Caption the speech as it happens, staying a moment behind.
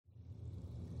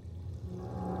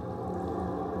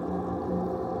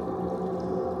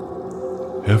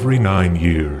Every 9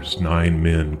 years, 9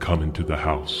 men come into the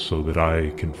house so that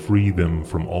I can free them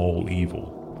from all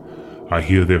evil. I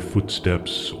hear their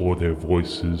footsteps or their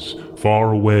voices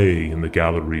far away in the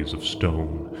galleries of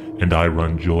stone, and I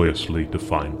run joyously to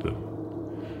find them.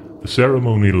 The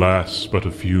ceremony lasts but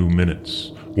a few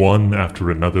minutes. One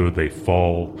after another they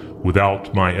fall,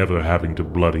 without my ever having to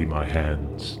bloody my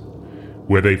hands.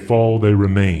 Where they fall they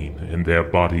remain, and their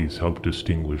bodies help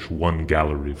distinguish one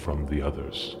gallery from the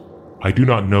others. I do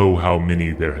not know how many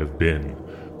there have been,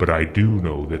 but I do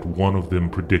know that one of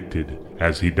them predicted,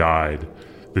 as he died,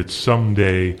 that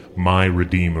someday my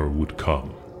Redeemer would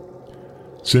come.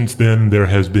 Since then there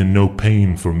has been no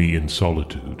pain for me in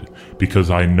solitude,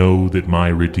 because I know that my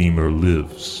Redeemer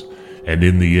lives, and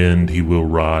in the end he will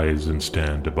rise and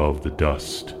stand above the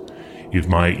dust. If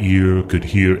my ear could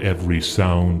hear every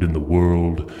sound in the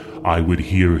world, I would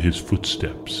hear his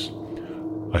footsteps.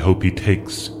 I hope he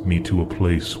takes me to a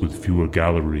place with fewer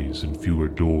galleries and fewer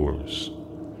doors.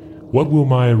 What will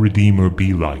my Redeemer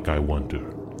be like, I wonder?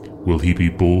 Will he be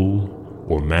bull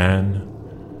or man?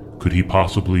 Could he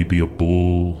possibly be a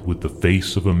bull with the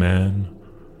face of a man?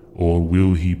 Or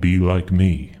will he be like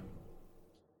me?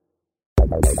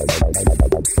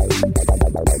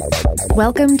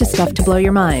 Welcome to Stuff to Blow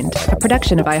Your Mind, a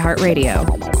production of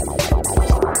iHeartRadio.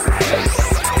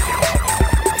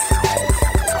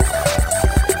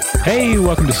 Hey,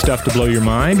 welcome to Stuff to Blow Your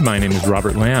Mind. My name is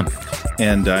Robert Lamb.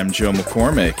 And I'm Joe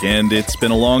McCormick, and it's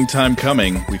been a long time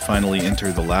coming. We finally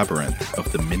enter the labyrinth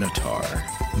of the Minotaur.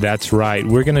 That's right.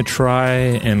 We're going to try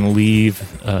and leave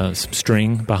some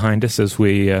string behind us as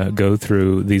we go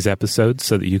through these episodes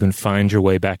so that you can find your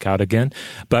way back out again.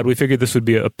 But we figured this would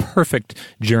be a perfect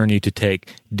journey to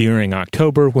take during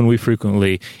October, when we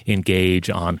frequently engage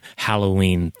on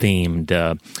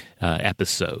Halloween-themed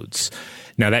episodes.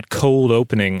 Now, that cold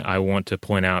opening, I want to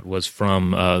point out, was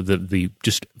from the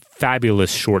just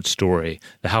fabulous short story,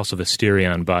 The House of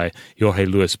Asterion by Jorge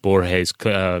Luis Borges.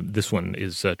 This one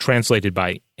is translated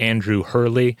by Andrew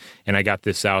Hurley, and I got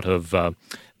this out of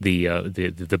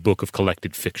the Book of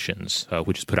Collected Fictions,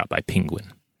 which is put out by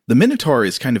Penguin. The Minotaur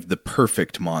is kind of the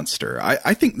perfect monster.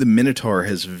 I think the Minotaur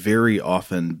has very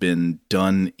often been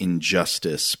done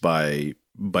injustice by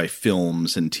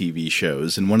films and TV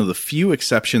shows, and one of the few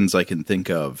exceptions I can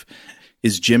think of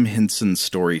is Jim Henson's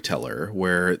Storyteller,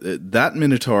 where that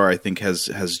Minotaur, I think, has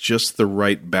just the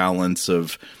right balance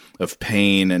of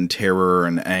pain and terror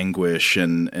and anguish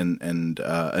and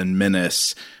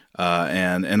menace.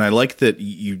 And I like that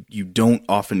you don't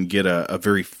often get a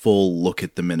very full look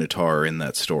at the Minotaur in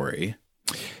that story.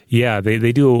 Yeah,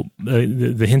 they do.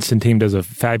 The Henson team does a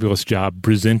fabulous job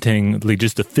presenting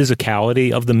just the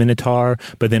physicality of the Minotaur,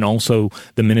 but then also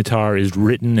the Minotaur is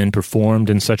written and performed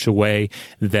in such a way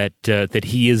that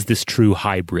he is this true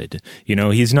hybrid. You know,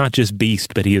 he's not just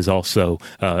beast, but he is also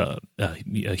a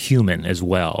human as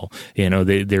well. You know,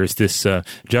 there's this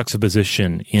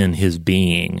juxtaposition in his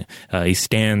being. He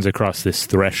stands across this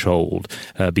threshold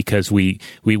because we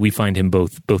find him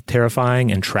both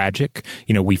terrifying and tragic.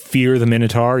 You know, we fear the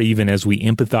Minotaur even as we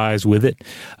empathize with it,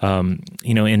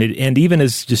 and even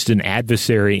as just an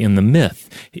adversary in the myth.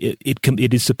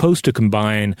 It is supposed to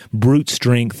combine brute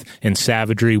strength and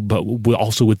savagery, but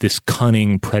also with this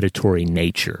cunning, predatory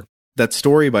nature. That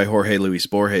story by Jorge Luis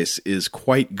Borges is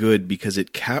quite good because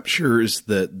it captures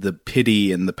the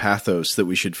pity and the pathos that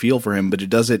we should feel for him, but it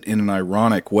does it in an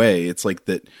ironic way. It's like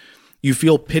that you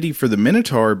feel pity for the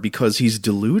Minotaur because he's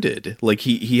deluded. Like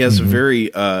he has a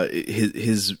very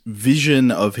his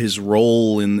vision of his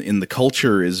role in the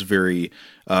culture is very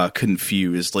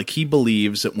confused. Like he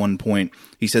believes at one point,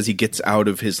 he says he gets out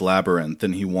of his labyrinth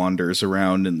and he wanders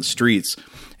around in the streets,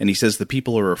 and he says the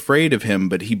people are afraid of him,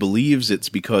 but he believes it's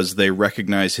because they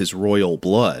recognize his royal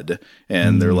blood,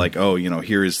 and they're like, oh,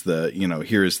 here is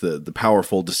the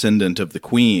powerful descendant of the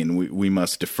queen. We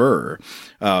must defer.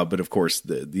 But of course,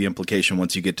 the implication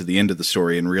once you get to the end of the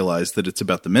story and realize that it's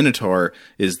about the Minotaur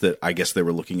is that I guess they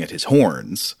were looking at his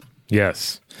horns.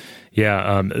 Yes.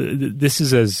 Yeah. This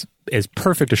is as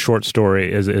perfect a short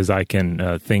story as I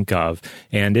can think of,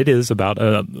 and it is about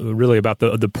really about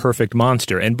the perfect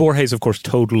monster. And Borges, of course,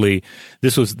 totally.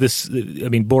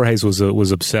 Borges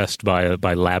was obsessed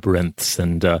by labyrinths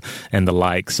and the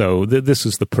like. So this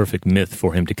is the perfect myth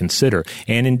for him to consider.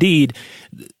 And indeed,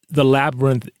 the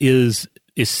labyrinth is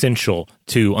essential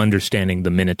to understanding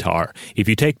the Minotaur. If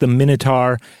you take the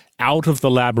Minotaur out of the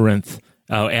labyrinth,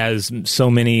 as so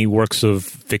many works of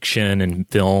fiction and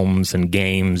films and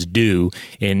games do.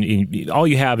 And all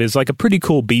you have is like a pretty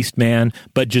cool beast man,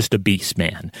 but just a beast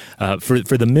man. For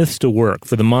the myths to work,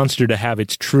 for the monster to have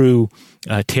its true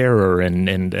terror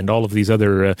and all of these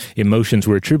other emotions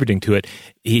we're attributing to it,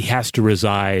 he has to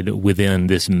reside within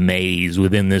this maze,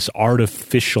 within this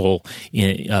artificial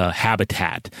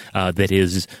habitat that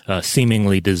is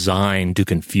seemingly designed to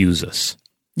confuse us.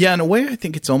 Yeah, in a way, I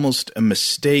think it's almost a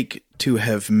mistake to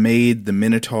have made the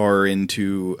Minotaur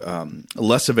into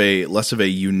less of a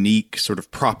unique sort of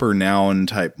proper noun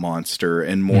type monster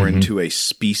and more into a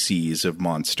species of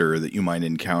monster that you might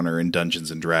encounter in Dungeons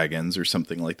and Dragons or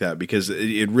something like that, because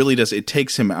it really does. It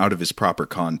takes him out of his proper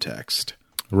context.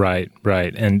 Right.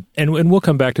 And we'll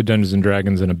come back to Dungeons and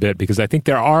Dragons in a bit, because I think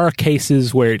there are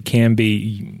cases where it can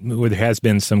be, where there has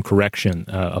been some correction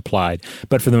applied.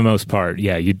 But for the most part,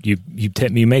 yeah, you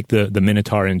make the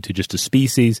Minotaur into just a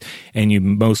species, and you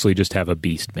mostly just have a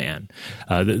beast man.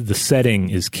 The setting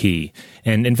is key.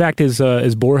 And in fact,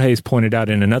 as Borges pointed out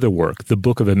in another work, The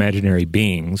Book of Imaginary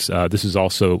Beings, this is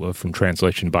also from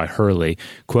translation by Hurley,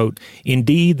 quote,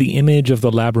 "Indeed, the image of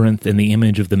the labyrinth and the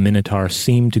image of the Minotaur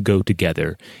seem to go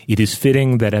together. It is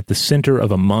fitting that at the center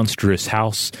of a monstrous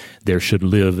house there should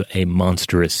live a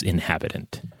monstrous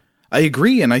inhabitant." I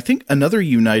agree, and I think another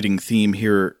uniting theme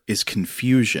here is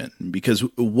confusion, because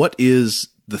what is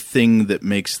the thing that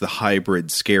makes the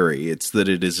hybrid scary? It's that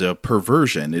it is a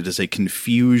perversion, it is a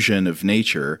confusion of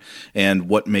nature, and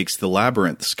what makes the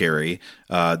labyrinth scary?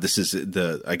 This is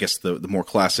the more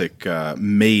classic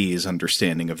maze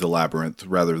understanding of the labyrinth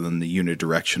rather than the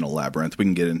unidirectional labyrinth. We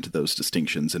can get into those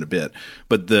distinctions in a bit,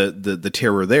 but the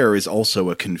terror there is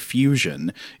also a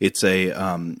confusion. It's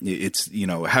having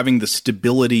the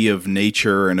stability of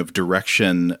nature and of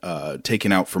direction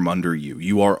taken out from under you.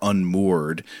 You are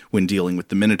unmoored when dealing with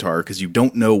the Minotaur because you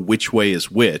don't know which way is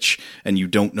which, and you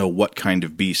don't know what kind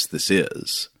of beast this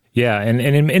is. Yeah, and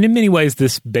in many ways,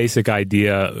 this basic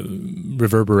idea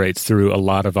reverberates through a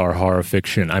lot of our horror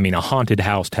fiction. I mean, a haunted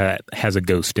house has a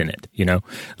ghost in it,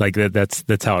 like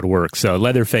that's how it works. So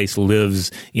Leatherface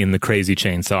lives in the Crazy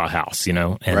Chainsaw House,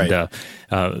 and right.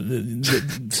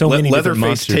 So many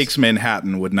Leatherface Takes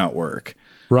Manhattan would not work.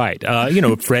 Right.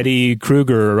 Freddy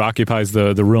Krueger occupies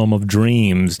the realm of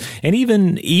dreams. And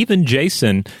even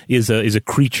Jason is a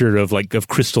creature of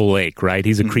Crystal Lake, right?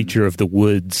 He's a creature of the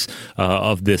woods,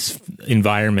 of this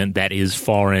environment that is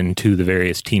foreign to the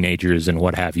various teenagers and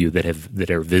what have you that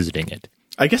are visiting it.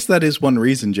 I guess that is one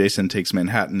reason Jason Takes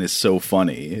Manhattan is so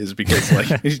funny, is because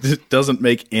it doesn't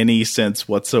make any sense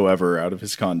whatsoever out of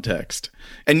his context.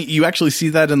 And you actually see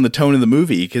that in the tone of the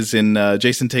movie, because in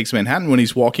Jason Takes Manhattan, when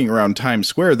he's walking around Times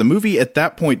Square, the movie at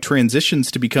that point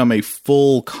transitions to become a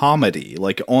full comedy,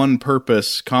 like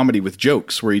on-purpose comedy with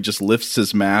jokes, where he just lifts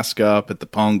his mask up at the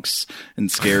punks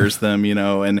and scares them,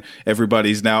 and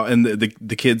everybody's now, and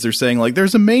the kids are saying, like,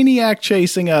 there's a maniac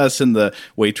chasing us, and the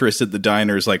waitress at the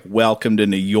diner is like, welcome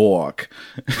to New York.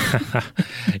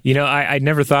 I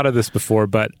never thought of this before,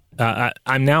 but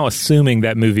I'm now assuming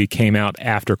that movie came out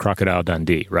after Crocodile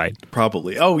Dundee, right?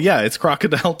 Probably. Oh, yeah, it's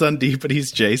Crocodile Dundee, but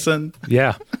he's Jason.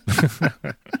 Yeah.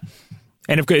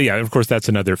 And of course, that's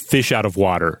another fish out of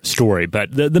water story.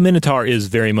 But the Minotaur is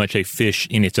very much a fish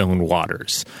in its own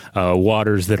waters,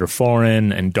 waters that are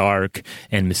foreign and dark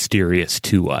and mysterious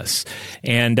to us.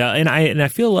 And I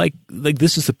feel like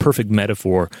this is the perfect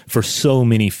metaphor for so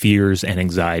many fears and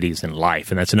anxieties in life.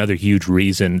 And that's another huge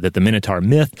reason that the Minotaur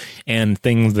myth and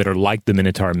things that are like the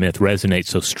Minotaur myth resonate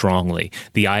so strongly.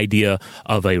 The idea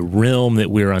of a realm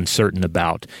that we're uncertain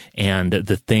about and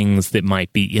the things that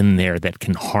might be in there that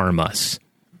can harm us.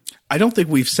 I don't think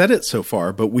we've said it so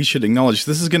far, but we should acknowledge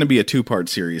this is going to be a two-part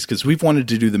series because we've wanted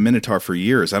to do the Minotaur for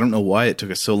years. I don't know why it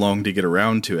took us so long to get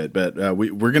around to it, but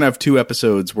we're going to have 2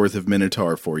 episodes worth of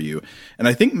Minotaur for you. And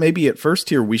I think maybe at first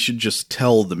here we should just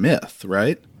tell the myth,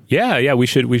 right? Yeah, we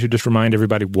should just remind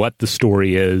everybody what the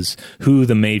story is, who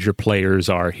the major players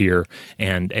are here,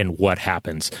 and what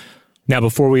happens. Now,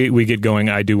 before we get going,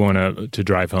 I do want to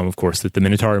drive home, of course, that the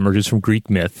Minotaur emerges from Greek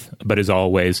myth, but as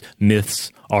always,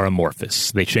 myths are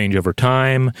amorphous. They change over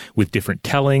time with different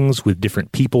tellings, with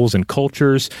different peoples and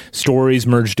cultures. Stories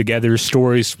merge together,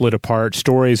 stories split apart,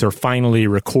 stories are finally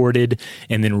recorded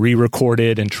and then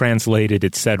re-recorded and translated,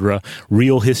 etc.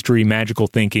 Real history, magical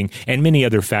thinking, and many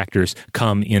other factors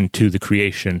come into the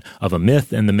creation of a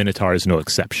myth, and the Minotaur is no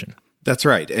exception. That's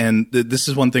right. And this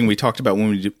is one thing we talked about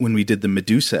when we did the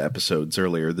Medusa episodes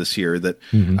earlier this year, that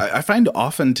I find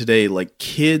often today, like,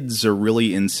 kids are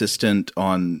really insistent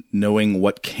on knowing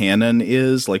what canon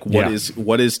is, like what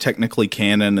is technically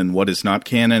canon and what is not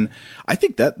canon. I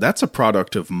think that's a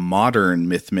product of modern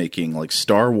myth making, like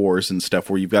Star Wars and stuff,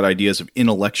 where you've got ideas of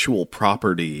intellectual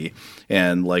property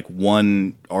and like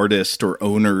one artist or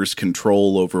owner's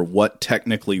control over what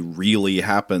technically really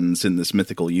happens in this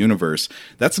mythical universe.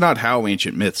 That's not how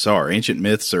ancient myths are. Ancient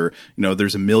myths are,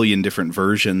 there's a million different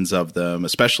versions of them,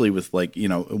 especially with like,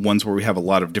 ones where we have a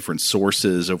lot of different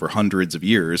sources over hundreds of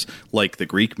years, like the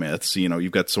Greek myths.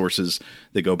 You've got sources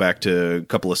that go back to a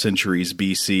couple of centuries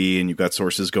BC, and you've got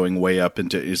sources going way up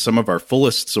into some of our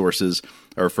fullest sources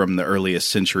are from the earliest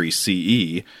century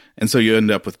CE. And so you end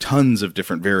up with tons of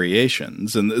different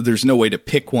variations, and there's no way to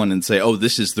pick one and say, oh,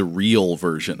 this is the real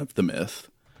version of the myth.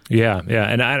 Yeah.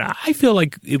 And I feel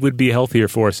like it would be healthier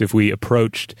for us if we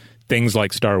approached things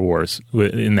like Star Wars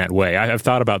in that way. I've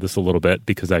thought about this a little bit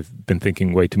because I've been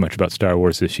thinking way too much about Star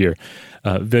Wars this year.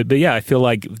 But yeah, I feel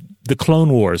like the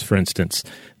Clone Wars, for instance,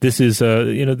 this is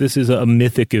a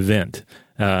mythic event,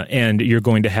 and you're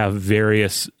going to have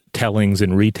various tellings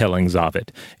and retellings of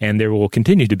it, and there will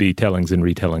continue to be tellings and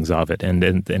retellings of it, and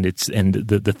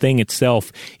the thing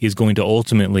itself is going to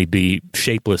ultimately be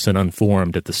shapeless and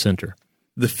unformed at the center.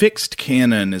 The fixed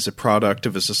canon is a product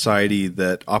of a society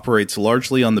that operates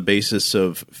largely on the basis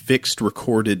of fixed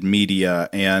recorded media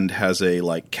and has a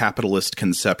like capitalist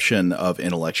conception of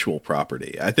intellectual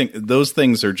property. I think those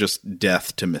things are just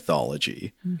death to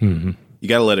mythology. Mm-hmm. You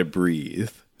got to let it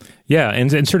breathe. Yeah,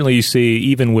 and certainly you see,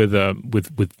 even with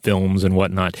films and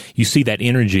whatnot, you see that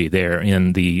energy there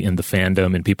in the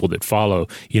fandom and people that follow.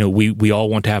 We all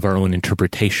want to have our own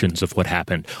interpretations of what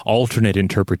happened, alternate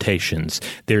interpretations.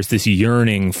 There's this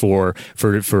yearning for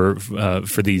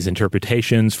these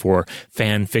interpretations, for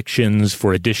fan fictions,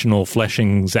 for additional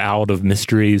fleshings out of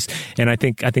mysteries, and I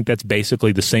think that's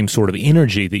basically the same sort of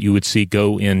energy that you would see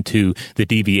go into the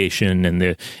deviation and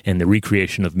the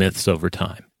recreation of myths over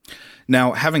time.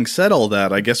 Now, having said all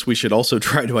that, I guess we should also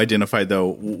try to identify,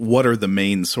 though, what are the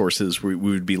main sources we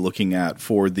would be looking at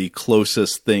for the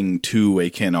closest thing to a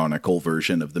canonical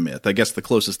version of the myth. I guess the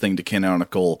closest thing to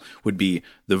canonical would be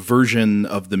the version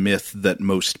of the myth that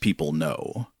most people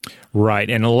know. Right,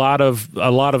 and a lot of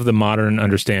the modern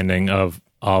understanding of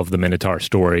the Minotaur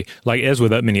story, like as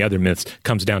with many other myths,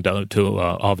 comes down to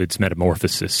Ovid's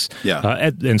Metamorphosis.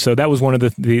 Yeah. And so that was one of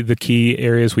the key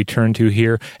areas we turn to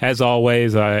here. As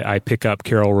always, I pick up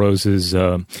Carol Rose's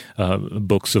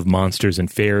books of monsters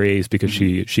and fairies because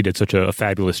she did such a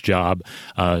fabulous job,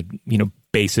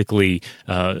 basically,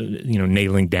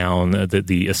 nailing down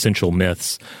the essential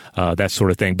myths, that sort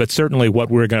of thing. But certainly what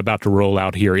we're about to roll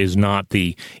out here is not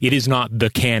the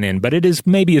canon, but it is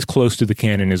maybe as close to the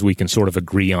canon as we can sort of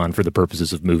agree on for the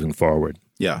purposes of moving forward.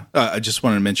 Yeah. I just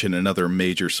want to mention another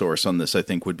major source on this, I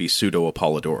think, would be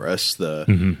Pseudo-Apollodorus.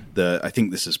 I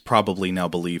think this is probably now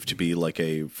believed to be like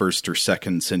a 1st or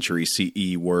 2nd century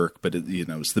CE work, but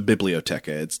it's the Bibliotheca.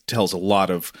 It tells a lot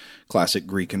of classic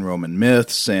Greek and Roman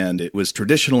myths, and it was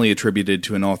traditionally attributed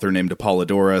to an author named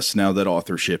Apollodorus. Now that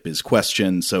authorship is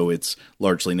questioned, so it's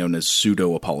largely known as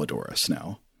Pseudo-Apollodorus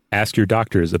now. Ask your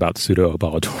doctors about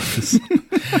Pseudo-Apollodorus.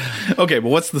 Okay, but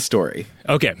what's the story?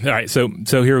 Okay, all right, so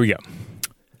here we go.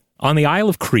 On the Isle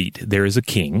of Crete, there is a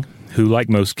king who, like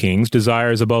most kings,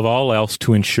 desires above all else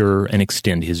to ensure and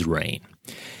extend his reign.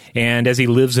 And as he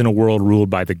lives in a world ruled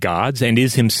by the gods and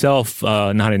is himself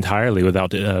not entirely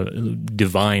without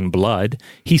divine blood,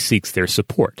 he seeks their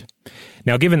support.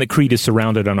 Now, given that Crete is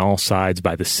surrounded on all sides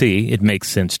by the sea, it makes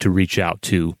sense to reach out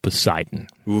to Poseidon.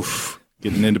 Oof,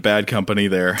 getting into bad company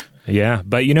there. Yeah,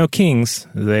 but kings,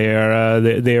 they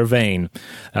are vain,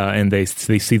 and they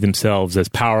see themselves as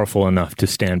powerful enough to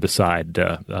stand beside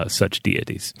such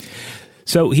deities.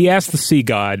 So he asks the sea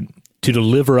god to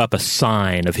deliver up a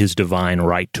sign of his divine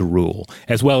right to rule,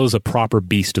 as well as a proper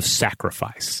beast of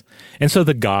sacrifice. And so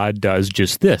the god does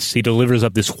just this. He delivers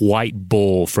up this white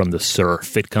bull from the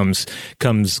surf. It comes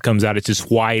out. It's as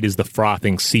white as the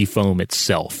frothing sea foam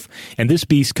itself. And this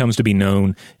beast comes to be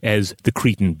known as the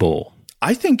Cretan bull.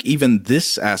 I think even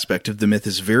this aspect of the myth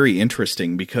is very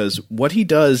interesting because what he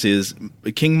does is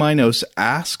King Minos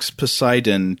asks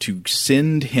Poseidon to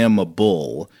send him a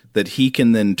bull that he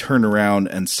can then turn around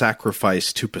and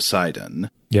sacrifice to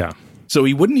Poseidon. Yeah. So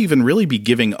he wouldn't even really be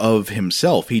giving of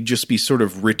himself. He'd just be sort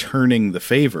of returning the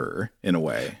favor in a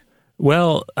way.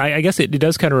 Well, I guess it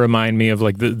does kind of remind me of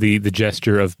like the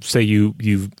gesture of, say, you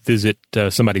visit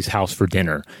somebody's house for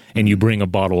dinner and you bring a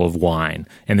bottle of wine,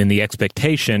 and then the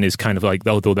expectation is kind of like,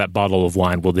 though that bottle of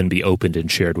wine will then be opened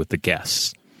and shared with the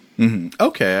guests.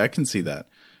 Okay, I can see that.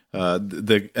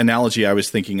 The analogy I was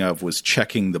thinking of was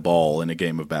checking the ball in a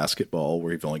game of basketball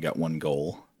where you've only got one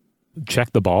goal.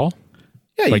 Check the ball?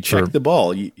 Yeah, you check the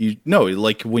ball. You no,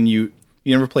 like when you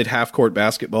never played half-court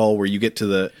basketball where you get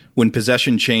to when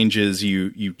possession changes,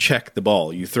 you check the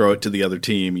ball. You throw it to the other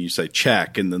team, you say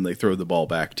check, and then they throw the ball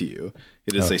back to you.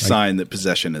 It is a sign that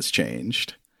possession has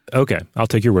changed. Okay, I'll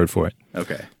take your word for it.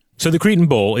 Okay. So the Cretan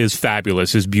bull is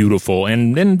fabulous, is beautiful,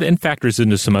 and factors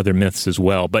into some other myths as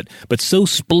well. But so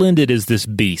splendid is this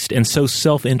beast, and so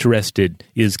self-interested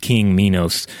is King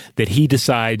Minos, that he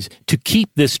decides to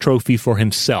keep this trophy for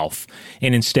himself,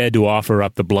 and instead to offer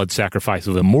up the blood sacrifice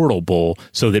of a mortal bull,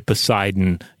 so that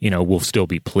Poseidon, will still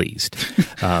be pleased.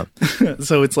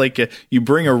 So it's like you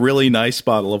bring a really nice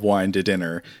bottle of wine to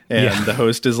dinner, and the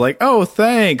host is like, "Oh,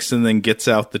 thanks," and then gets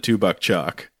out the $2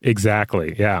 chalk.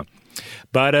 Exactly. Yeah.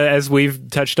 But as we've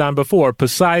touched on before,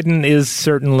 Poseidon is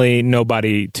certainly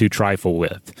nobody to trifle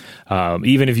with,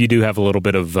 even if you do have a little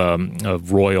bit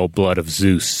of royal blood of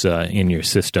Zeus in your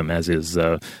system, as is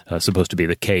supposed to be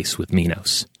the case with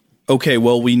Minos. Okay,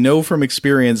 well, we know from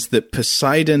experience that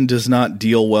Poseidon does not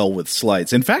deal well with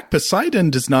slights. In fact, Poseidon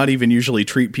does not even usually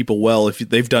treat people well if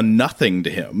they've done nothing to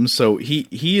him. So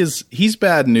he's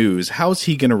bad news. How's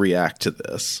he going to react to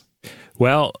this?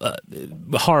 Well,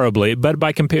 horribly, but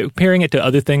by comparing it to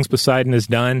other things Poseidon has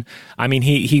done, I mean,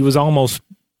 he was almost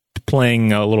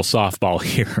playing a little softball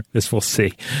here, as we'll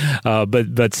see.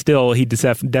 But still, he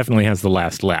definitely has the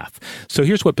last laugh. So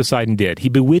here's what Poseidon did. He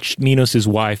bewitched Minos'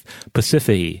 wife,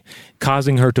 Pasiphae,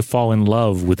 causing her to fall in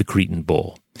love with the Cretan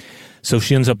bull. So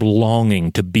she ends up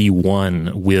longing to be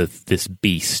one with this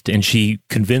beast, and she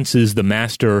convinces the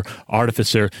master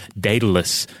artificer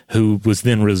Daedalus, who was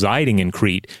then residing in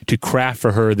Crete, to craft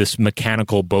for her this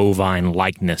mechanical bovine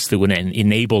likeness that would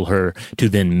enable her to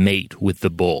then mate with the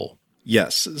bull.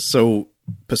 Yes, so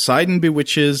Poseidon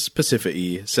bewitches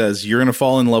Pasiphae, says, "You're going to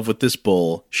fall in love with this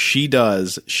bull." She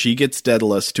does. She gets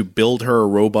Daedalus to build her a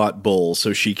robot bull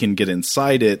so she can get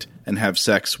inside it and have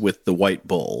sex with the white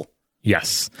bull.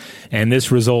 Yes, and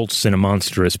this results in a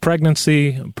monstrous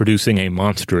pregnancy, producing a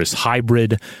monstrous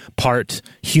hybrid, part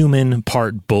human,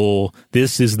 part bull.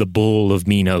 This is the bull of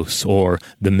Minos, or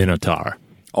the Minotaur.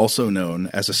 Also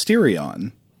known as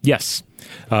Asterion. Yes,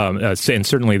 and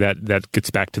certainly that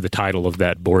gets back to the title of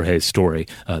that Borges story,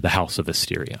 The House of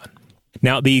Asterion.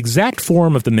 Now, the exact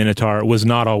form of the Minotaur was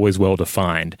not always well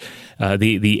defined.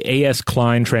 The A.S.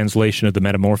 Klein translation of the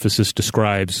Metamorphosis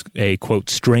describes a, quote,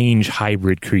 strange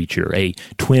hybrid creature, a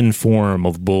twin form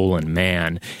of bull and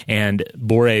man. And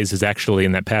Borges is actually,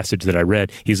 in that passage that I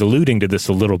read, he's alluding to this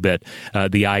a little bit,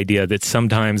 the idea that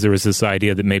sometimes there is this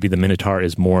idea that maybe the Minotaur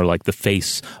is more like the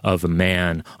face of a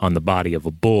man on the body of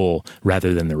a bull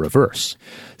rather than the reverse.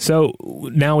 So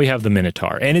now we have the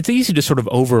Minotaur, and it's easy to sort of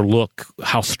overlook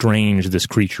how strange this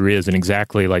creature is and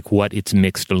exactly like what its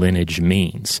mixed lineage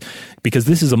means, because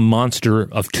this is a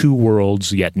monster of two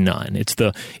worlds yet none. It's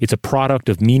a product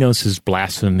of Minos'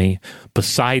 blasphemy,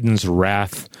 Poseidon's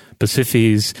wrath,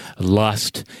 Pasiphae's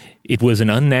lust. It was an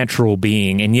unnatural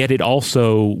being, and yet it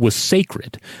also was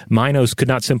sacred. Minos could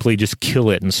not simply just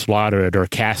kill it and slaughter it or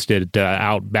cast it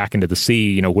out back into the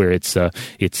sea, where its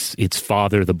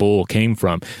father, the bull, came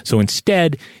from. So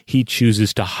instead, he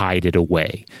chooses to hide it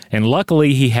away. And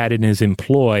luckily, he had in his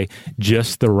employ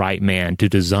just the right man to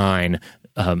design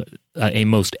a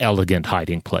most elegant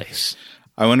hiding place.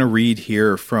 I want to read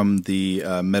here from the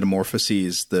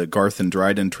Metamorphoses, the Garth and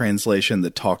Dryden translation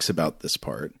that talks about this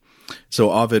part.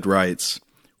 So Ovid writes,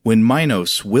 "When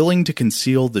Minos, willing to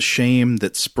conceal the shame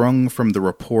that sprung from the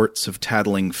reports of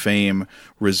tattling fame,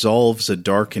 resolves a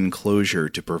dark enclosure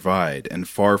to provide, and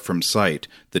far from sight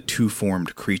the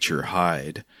two-formed creature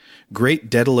hide. Great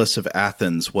Daedalus of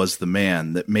Athens was the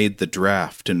man that made the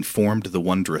draft and formed the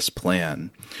wondrous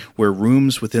plan, where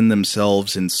rooms within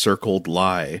themselves encircled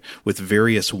lie, with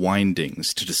various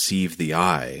windings to deceive the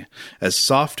eye. As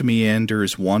soft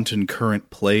meanders wanton current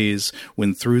plays,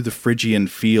 when through the Phrygian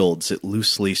fields it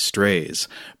loosely strays,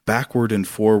 backward and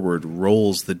forward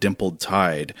rolls the dimpled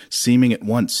tide, seeming at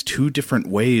once two different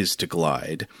ways to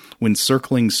glide, when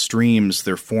circling streams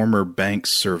their former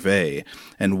banks survey,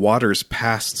 and waters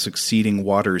past succeeding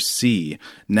waters see,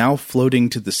 now floating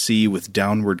to the sea with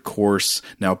downward course,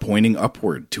 now pointing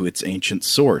upward to its ancient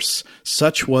source.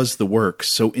 Such was the work,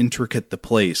 so intricate the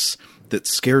place, that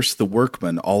scarce the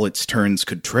workman all its turns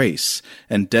could trace,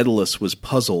 and Daedalus was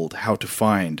puzzled how to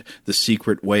find the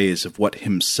secret ways of what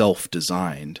himself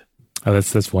designed." Oh,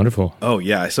 that's wonderful. Oh,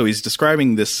 yeah. So he's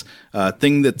describing this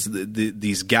thing that's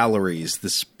these galleries,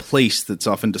 this place that's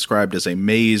often described as a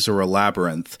maze or a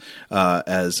labyrinth,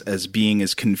 as being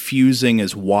as confusing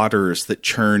as waters that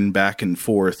churn back and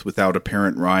forth without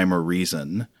apparent rhyme or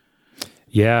reason.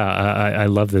 Yeah, I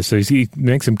love this. So he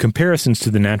makes some comparisons to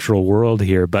the natural world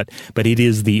here, but it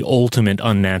is the ultimate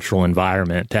unnatural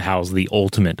environment to house the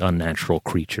ultimate unnatural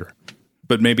creature.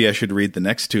 But maybe I should read the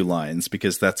next two lines,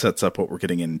 because that sets up what we're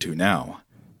getting into now.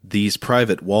 These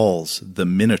private walls the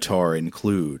Minotaur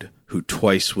include, who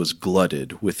twice was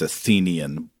glutted with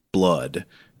Athenian blood.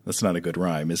 That's not a good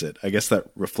rhyme, is it? I guess that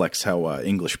reflects how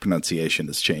English pronunciation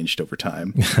has changed over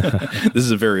time. This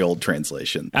is a very old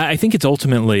translation. I think it's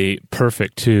ultimately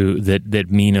perfect, too, that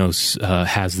Minos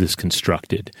has this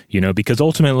constructed, because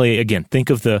ultimately, again, think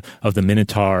of the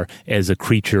Minotaur as a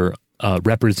creature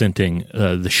representing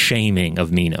the shaming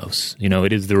of Minos.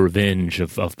 It is the revenge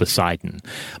of Poseidon.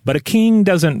 But a king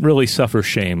doesn't really suffer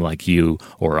shame like you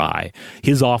or I.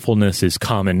 His awfulness is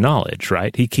common knowledge,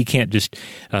 right? He can't just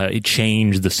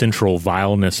change the central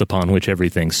vileness upon which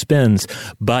everything spins,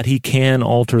 but he can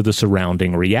alter the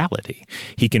surrounding reality.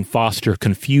 He can foster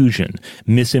confusion,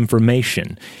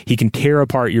 misinformation. He can tear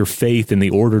apart your faith in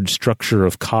the ordered structure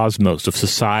of cosmos, of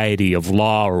society, of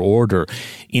law or order.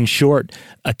 In short,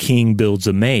 a king builds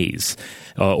a maze,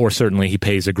 or certainly he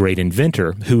pays a great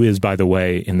inventor, who is, by the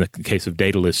way, in the case of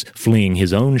Daedalus, fleeing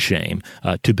his own shame,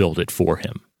 to build it for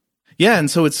him. Yeah, and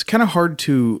so it's kind of hard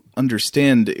to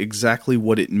understand exactly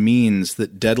what it means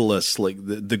that Daedalus, like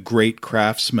the great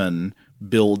craftsman,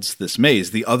 builds this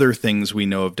maze. The other things we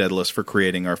know of Daedalus for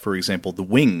creating are, for example, the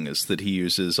wings that he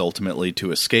uses ultimately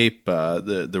to escape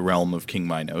the realm of King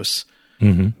Minos.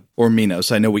 Mm-hmm. Or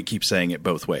Minos. I know we keep saying it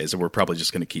both ways, and we're probably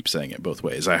just going to keep saying it both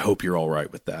ways. I hope you're all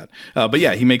right with that. But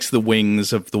yeah, he makes the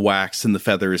wings of the wax and the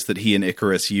feathers that he and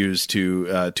Icarus use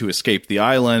to escape the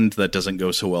island. That doesn't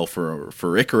go so well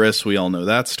for Icarus. We all know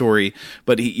that story.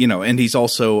 But he, and he's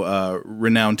also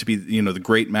renowned to be, the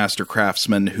great master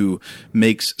craftsman who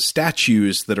makes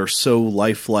statues that are so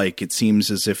lifelike it seems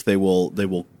as if they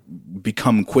will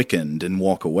become quickened and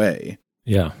walk away.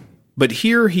 Yeah. But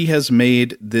here he has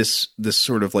made this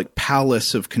sort of like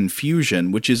palace of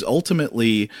confusion, which is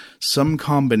ultimately some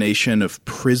combination of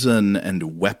prison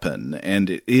and weapon, and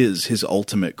it is his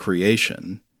ultimate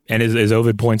creation. And as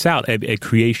Ovid points out, a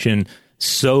creation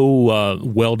so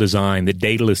well designed that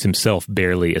Daedalus himself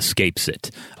barely escapes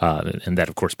it, and that,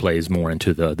 of course, plays more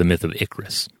into the myth of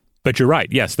Icarus. But you're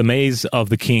right. Yes, the maze of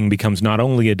the king becomes not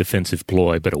only a defensive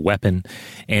ploy, but a weapon.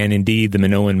 And indeed, the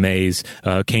Minoan maze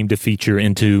came to feature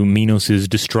into Minos'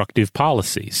 destructive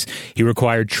policies. He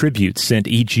required tributes sent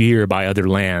each year by other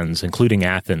lands, including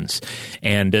Athens.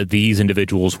 And these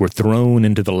individuals were thrown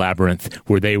into the labyrinth,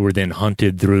 where they were then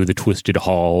hunted through the twisted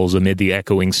halls amid the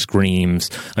echoing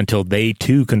screams until they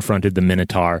too confronted the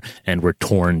Minotaur and were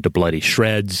torn to bloody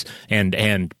shreds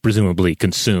and presumably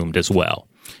consumed as well.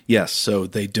 Yes, so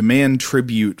they demand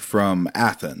tribute from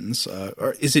Athens.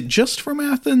 Is it just from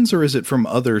Athens, or is it from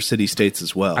other city-states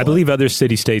as well? I believe other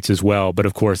city-states as well, but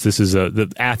of course this is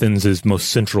Athens is most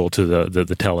central to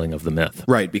the telling of the myth.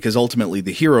 Right, because ultimately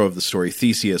the hero of the story,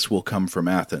 Theseus, will come from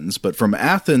Athens. But from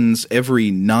Athens,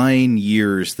 every 9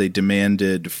 years they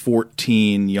demanded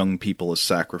 14 young people as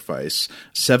sacrifice,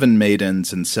 7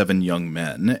 maidens and 7 young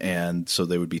men, and so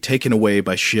they would be taken away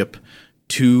by ship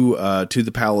to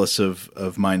the palace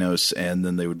of Minos, and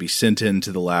then they would be sent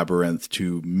into the labyrinth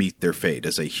to meet their fate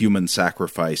as a human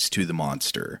sacrifice to the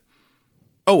monster.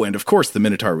 Oh, and of course the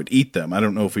Minotaur would eat them. I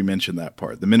don't know if we mentioned that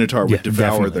part. The Minotaur would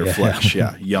devour their flesh.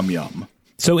 Yeah, yum yum.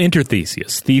 So enter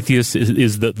Theseus. Theseus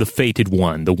is the fated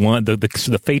one,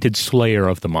 the fated slayer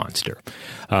of the monster.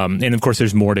 And of course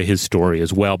there's more to his story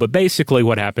as well. But basically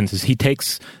what happens is he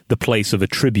takes the place of a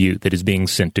tribute that is being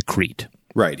sent to Crete.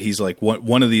 Right. He's like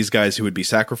one of these guys who would be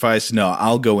sacrificed. No,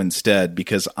 I'll go instead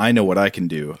because I know what I can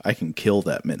do. I can kill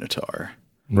that Minotaur.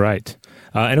 Right.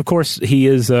 And of course, he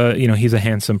is, he's a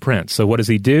handsome prince. So what does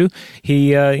he do?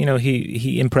 He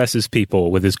impresses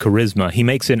people with his charisma. He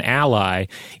makes an ally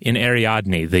in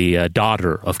Ariadne, the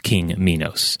daughter of King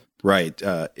Minos. Right.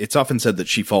 It's often said that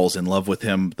she falls in love with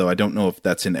him, though I don't know if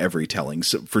that's in every telling.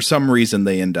 So for some reason,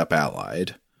 they end up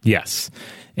allied. Yes.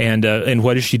 And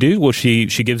what does she do? Well, she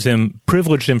gives him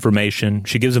privileged information.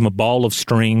 She gives him a ball of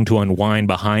string to unwind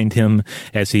behind him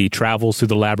as he travels through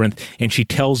the labyrinth, and she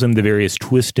tells him the various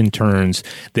twists and turns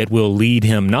that will lead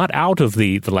him not out of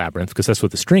the labyrinth, because that's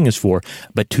what the string is for,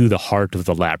 but to the heart of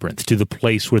the labyrinth, to the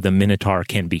place where the Minotaur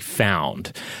can be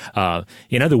found.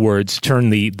 In other words, turn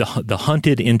the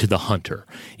hunted into the hunter.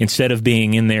 Instead of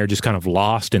being in there just kind of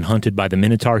lost and hunted by the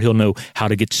Minotaur, he'll know how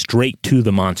to get straight to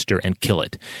the monster and kill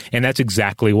it. And that's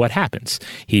exactly what happens.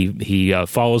 He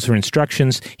follows her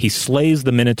instructions, he slays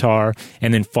the Minotaur,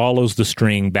 and then follows the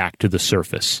string back to the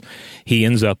surface. He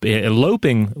ends up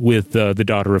eloping with the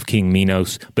daughter of King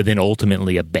Minos, but then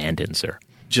ultimately abandons her.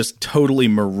 Just totally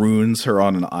maroons her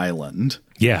on an island.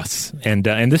 Yes, and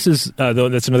this is though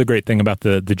that's another great thing about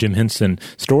the Jim Henson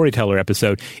Storyteller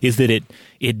episode is that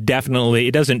it definitely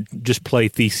doesn't just play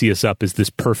Theseus up as this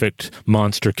perfect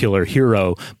monster killer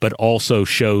hero, but also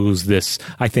shows this,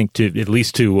 I think, to at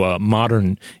least to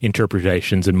modern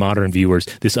interpretations and modern viewers,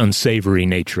 this unsavory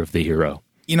nature of the hero.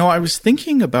 You know, I was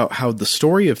thinking about how the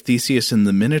story of Theseus and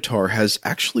the Minotaur has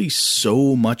actually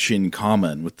so much in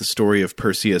common with the story of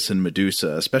Perseus and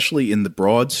Medusa, especially in the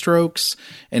broad strokes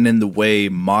and in the way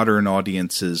modern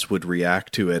audiences would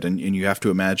react to it. And you have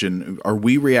to imagine, are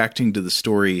we reacting to the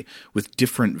story with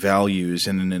different values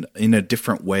and in a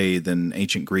different way than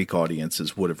ancient Greek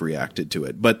audiences would have reacted to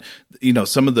it? But, you know,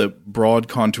 some of the broad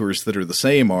contours that are the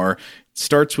same are,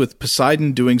 starts with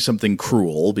Poseidon doing something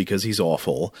cruel because he's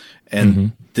awful,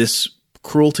 and this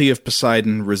cruelty of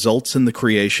Poseidon results in the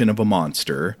creation of a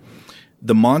monster.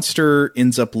 The monster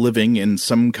ends up living in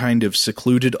some kind of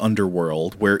secluded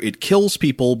underworld where it kills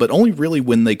people, but only really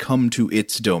when they come to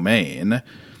its domain.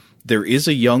 There is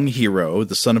a young hero,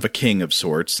 the son of a king of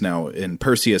sorts. Now, in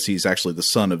Perseus, he's actually the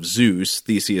son of Zeus.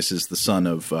 Theseus is the son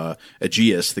of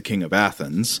Aegeus, the king of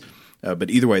Athens.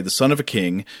 But either way, the son of a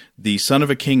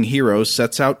king hero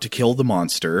sets out to kill the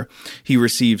monster. He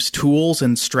receives tools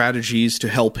and strategies to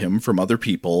help him from other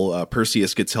people.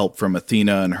 Perseus gets help from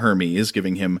Athena and Hermes,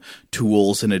 giving him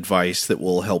tools and advice that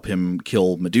will help him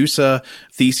kill Medusa.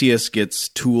 Theseus gets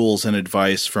tools and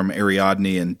advice from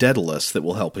Ariadne and Daedalus that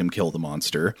will help him kill the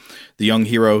monster. The young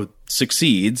hero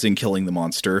succeeds in killing the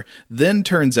monster, then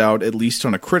turns out, at least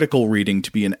on a critical reading,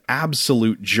 to be an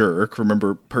absolute jerk.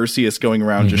 Remember Perseus going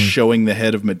around just showing the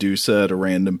head of Medusa to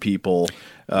random people.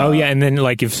 And then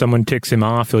like if someone ticks him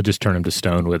off, he'll just turn him to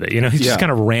stone with it. You know, he's just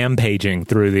kind of rampaging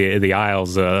through the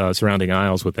aisles, surrounding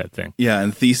aisles with that thing. Yeah,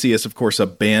 and Theseus, of course,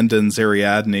 abandons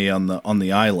Ariadne on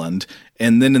the island.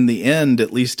 And then in the end,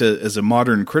 at least as a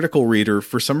modern critical reader,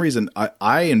 for some reason,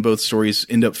 I in both stories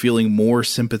end up feeling more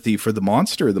sympathy for the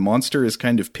monster. The monster is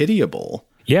kind of pitiable.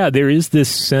 Yeah, there is this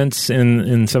sense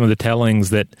in some of the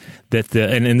tellings that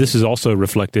and this is also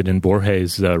reflected in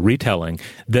Borges' retelling,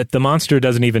 that the monster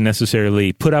doesn't even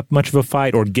necessarily put up much of a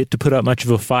fight or get to put up much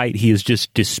of a fight. He is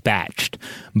just dispatched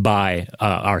by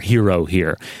our hero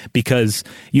here. Because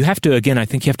you have to, again, I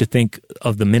think you have to think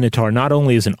of the Minotaur not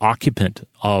only as an occupant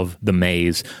of the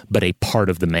maze, but a part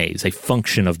of the maze, a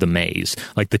function of the maze,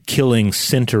 like the killing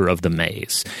center of the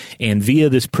maze. And via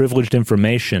this privileged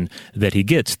information that he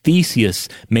gets, Theseus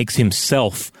makes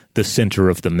himself the center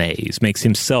of the maze, makes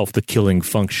himself the killing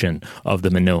function of the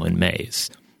Minoan maze.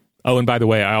 Oh, and by the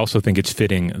way, I also think it's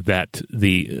fitting that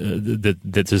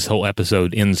that this whole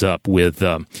episode ends up with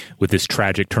this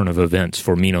tragic turn of events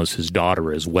for Minos'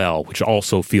 daughter as well, which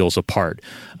also feels a part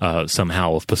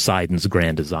somehow of Poseidon's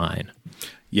grand design.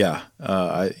 Yeah,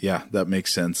 that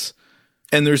makes sense.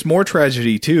 And there's more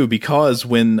tragedy too, because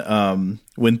when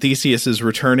Theseus is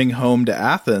returning home to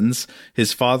Athens,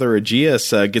 his father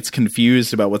Aegeus gets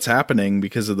confused about what's happening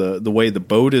because of the way the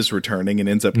boat is returning, and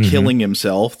ends up killing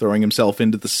himself, throwing himself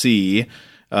into the sea,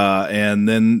 and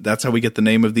then that's how we get the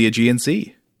name of the Aegean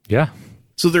Sea. Yeah.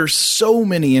 So there's so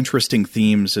many interesting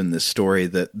themes in this story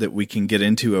that we can get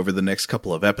into over the next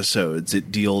couple of episodes.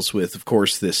 It deals with, of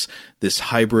course, this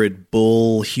hybrid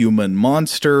bull-human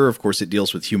monster. Of course, it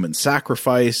deals with human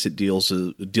sacrifice. It deals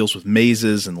with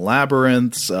mazes and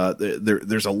labyrinths.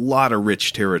 There's a lot of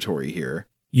rich territory here.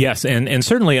 Yes, and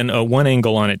certainly one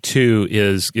angle on it, too,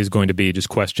 is going to be just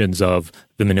questions of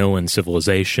the Minoan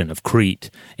civilization of Crete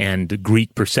and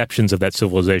Greek perceptions of that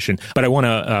civilization. But I want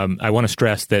to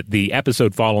stress that the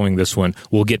episode following this one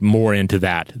will get more into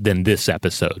that than this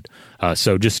episode.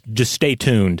 So just stay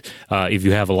tuned if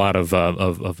you have a lot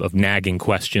of nagging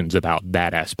questions about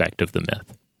that aspect of the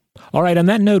myth. All right, on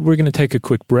that note, we're going to take a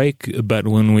quick break, but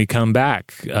when we come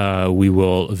back, we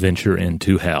will venture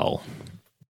into hell.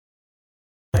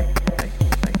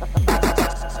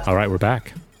 All right, we're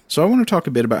back. So I want to talk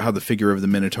a bit about how the figure of the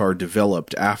Minotaur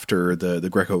developed after the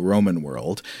Greco-Roman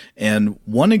world. And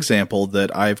one example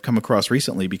that I've come across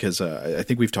recently, because I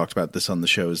think we've talked about this on the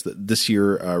show, is that this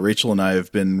year Rachel and I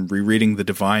have been rereading the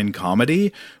Divine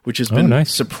Comedy, which has been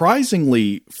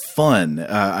surprisingly fun.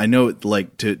 I know,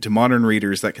 like, to modern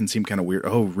readers, that can seem kind of weird.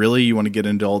 Oh, really? You want to get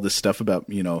into all this stuff about,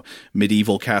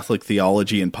 medieval Catholic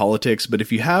theology and politics? But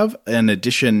if you have an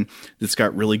edition that's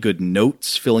got really good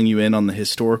notes filling you in on the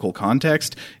historical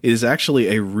context, It is actually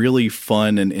a really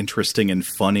fun and interesting and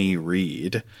funny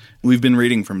read. We've been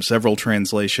reading from several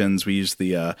translations. We use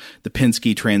the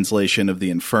Pinsky translation of the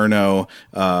Inferno.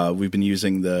 We've been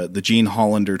using the Gene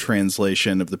Hollander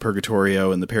translation of the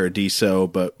Purgatorio and the Paradiso,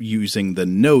 but using the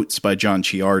notes by John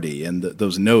Ciardi. And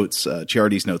those notes,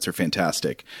 Ciardi's notes, are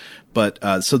fantastic.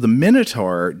 But so the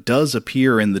Minotaur does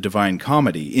appear in the Divine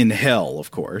Comedy, in hell,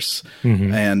 of course.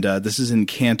 Mm-hmm. And this is in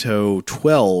Canto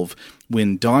 12,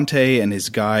 when Dante and his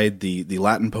guide, the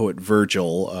Latin poet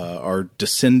Virgil, are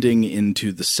descending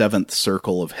into the seventh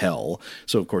circle of hell.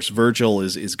 So, of course, Virgil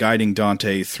is guiding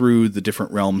Dante through the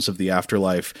different realms of the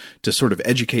afterlife to sort of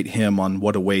educate him on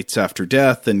what awaits after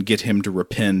death and get him to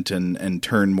repent and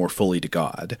turn more fully to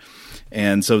God.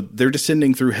 And so they're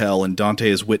descending through hell, and Dante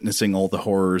is witnessing all the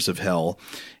horrors of hell.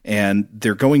 And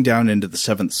they're going down into the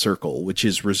seventh circle, which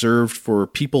is reserved for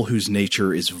people whose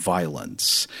nature is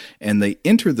violence. And they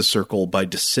enter the circle by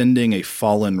descending a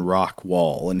fallen rock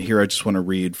wall. And here I just want to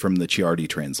read from the Ciardi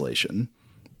translation.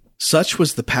 Such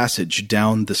was the passage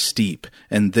down the steep,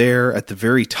 and there at the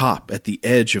very top, at the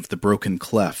edge of the broken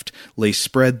cleft, lay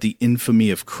spread the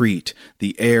infamy of Crete,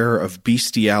 the heir of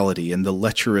bestiality and the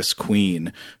lecherous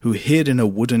queen, who hid in a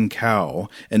wooden cow,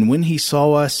 and when he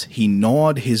saw us, he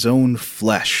gnawed his own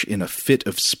flesh in a fit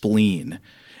of spleen.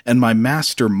 And my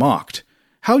master mocked,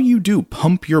 "How you do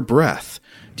pump your breath!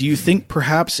 Do you think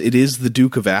perhaps it is the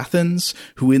Duke of Athens,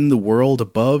 who in the world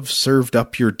above served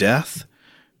up your death?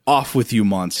 Off with you,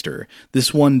 monster!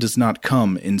 This one does not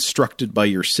come instructed by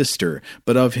your sister,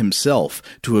 but of himself,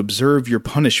 to observe your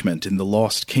punishment in the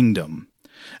lost kingdom.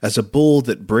 As a bull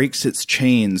that breaks its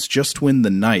chains just when the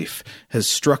knife has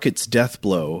struck its death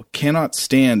blow, cannot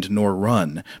stand nor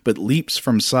run, but leaps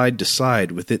from side to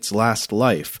side with its last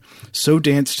life, so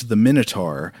danced the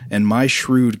Minotaur, and my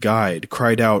shrewd guide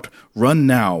cried out, 'Run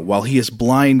now, while he is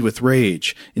blind with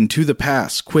rage, into the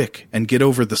pass, quick, and get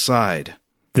over the side.'"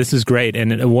 This is great,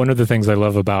 and one of the things I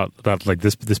love about like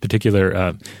this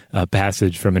particular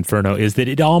passage from Inferno is that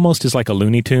it almost is like a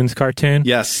Looney Tunes cartoon.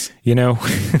 Yes, you know.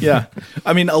 Yeah,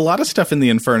 I mean, a lot of stuff in the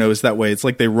Inferno is that way. It's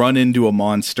like they run into a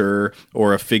monster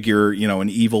or a figure, you know, an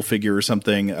evil figure or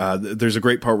something. There's a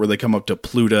great part where they come up to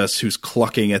Plutus, who's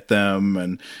clucking at them,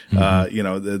 and you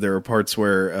know, there are parts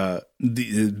where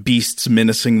the beasts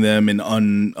menacing them in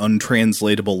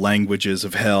untranslatable languages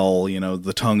of hell, you know,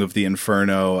 the tongue of the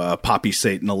Inferno, Poppy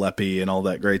Satan Alepi, and all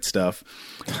that great stuff.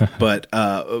 But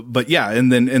yeah,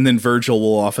 and then Virgil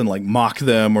will often like mock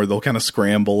them, or they'll kind of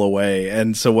scramble away.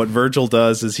 And so what Virgil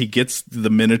does is he gets the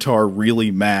Minotaur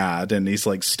really mad, and he's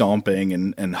like stomping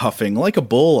and huffing like a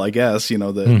bull, I guess, you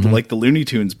know, like the Looney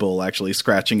Tunes bull, actually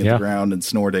scratching at the ground and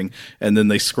snorting, and then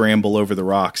they scramble over the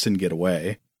rocks and get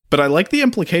away. But I like the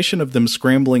implication of them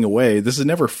scrambling away. This is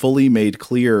never fully made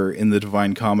clear in the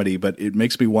Divine Comedy, but it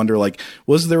makes me wonder, like,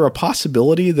 was there a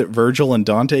possibility that Virgil and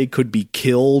Dante could be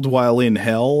killed while in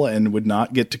hell and would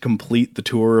not get to complete the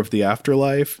tour of the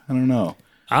afterlife? I don't know.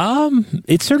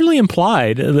 It's certainly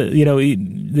implied that, you know,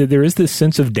 there is this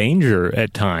sense of danger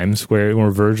at times where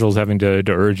Virgil's having to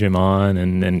urge him on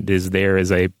and is there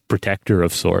as a protector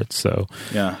of sorts. So,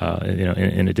 yeah, you know,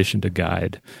 in addition to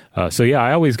guide. So yeah,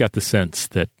 I always got the sense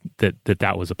that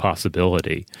was a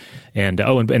possibility. And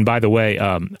and by the way,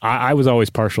 I was always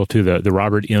partial to the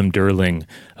Robert M. Derling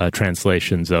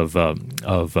translations of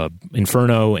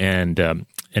Inferno and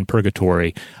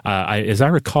Purgatory. As I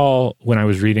recall, when I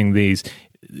was reading these,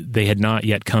 they had not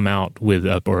yet come out with,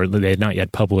 or they had not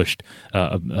yet published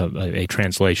a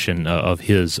translation of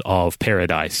his of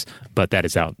Paradise, but that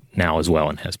is out now as well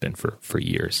and has been for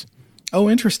years. Oh,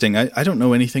 interesting. I don't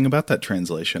know anything about that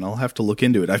translation. I'll have to look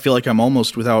into it. I feel like I'm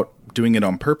almost, without doing it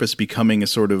on purpose, becoming a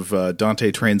sort of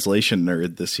Dante translation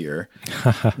nerd this year,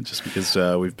 just because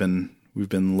we've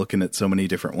been looking at so many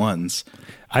different ones.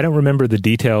 I don't remember the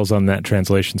details on that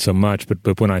translation so much,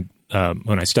 but when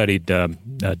I studied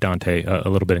Dante a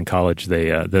little bit in college,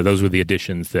 those were the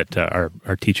editions that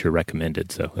our teacher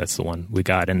recommended. So that's the one we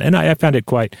got, and I found it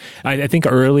quite. I think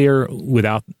earlier,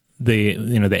 without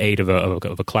the aid of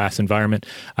a class environment,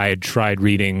 I had tried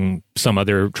reading some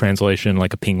other translation,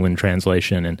 like a Penguin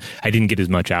translation, and I didn't get as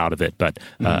much out of it. But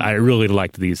I really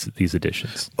liked these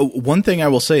editions. One thing I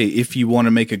will say, if you want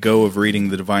to make a go of reading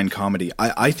the Divine Comedy,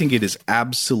 I think it is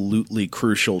absolutely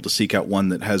crucial to seek out one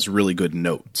that has really good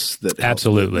notes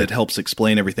that helps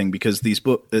explain everything, because these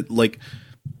books, like,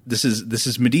 this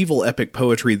is medieval epic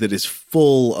poetry that is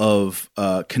full of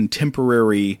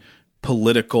contemporary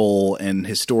political and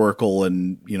historical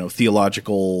and,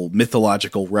 theological,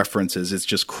 mythological references. It's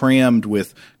just crammed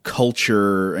with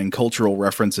culture and cultural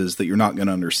references that you're not going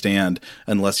to understand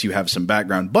unless you have some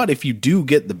background. But if you do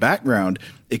get the background,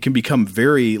 it can become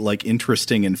very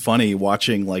interesting and funny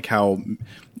watching how,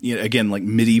 again,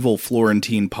 medieval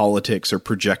Florentine politics are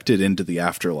projected into the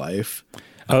afterlife.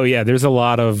 Oh, yeah. There's a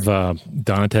lot of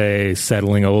Dante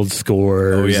settling old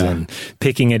scores and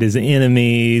picking at his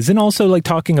enemies, and also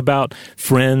talking about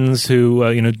friends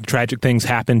who, tragic things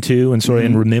happen to, and sort of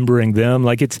and remembering them.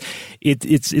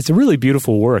 It's a really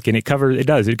beautiful work, and it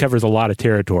covers a lot of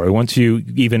territory. Once you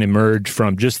even emerge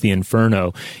from just the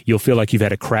Inferno, you'll feel like you've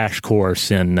had a crash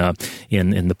course in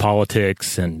the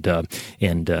politics and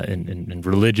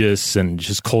religious and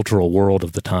just cultural world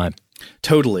of the time.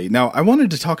 Totally. Now, I wanted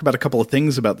to talk about a couple of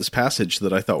things about this passage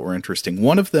that I thought were interesting.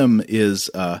 One of them is,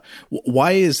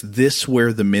 why is this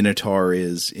where the Minotaur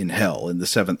is in hell, in the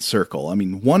seventh circle? I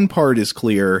mean, one part is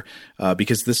clear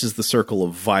because this is the circle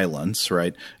of violence,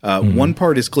 right? One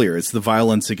part is clear. It's the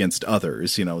violence against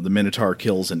others. The Minotaur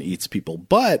kills and eats people.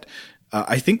 But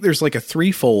I think there's a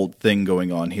threefold thing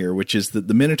going on here, which is that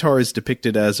the Minotaur is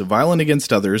depicted as violent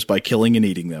against others by killing and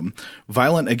eating them,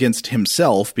 violent against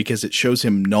himself because it shows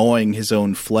him gnawing his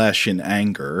own flesh in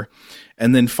anger,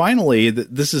 and then finally,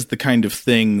 this is the kind of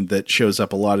thing that shows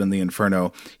up a lot in the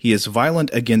Inferno. He is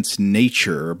violent against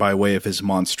nature by way of his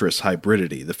monstrous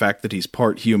hybridity. The fact that he's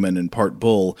part human and part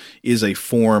bull is a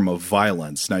form of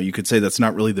violence. Now, you could say that's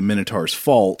not really the Minotaur's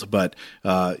fault, but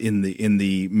in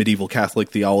the medieval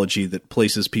Catholic theology that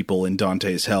places people in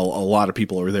Dante's hell, a lot of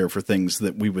people are there for things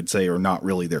that we would say are not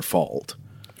really their fault.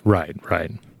 Right.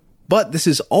 But this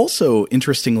is also,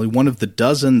 interestingly, one of the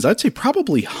dozens, I'd say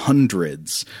probably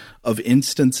hundreds, of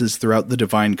instances throughout the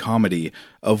Divine Comedy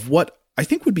of what I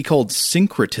think would be called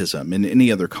syncretism in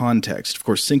any other context. Of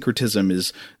course, syncretism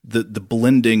is the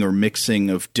blending or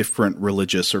mixing of different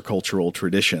religious or cultural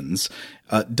traditions.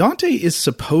 Dante is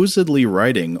supposedly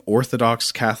writing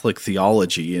Orthodox Catholic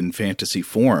theology in fantasy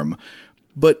form,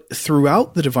 but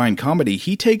throughout the Divine Comedy,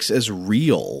 he takes as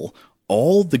real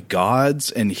all the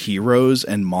gods and heroes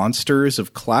and monsters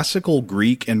of classical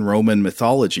Greek and Roman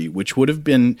mythology, which would have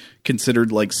been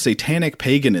considered satanic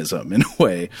paganism in a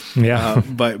way,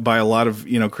 by a lot of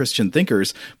Christian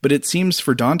thinkers. But it seems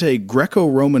for Dante,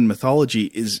 Greco-Roman mythology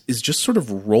is just sort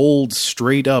of rolled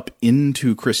straight up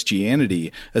into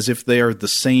Christianity as if they are the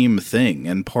same thing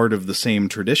and part of the same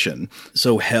tradition.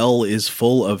 So hell is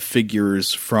full of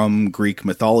figures from Greek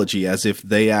mythology as if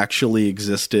they actually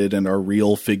existed and are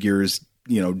real figures,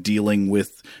 dealing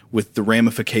with the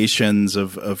ramifications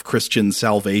of Christian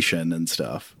salvation and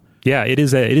stuff. Yeah, it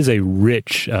is a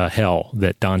rich hell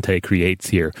that Dante creates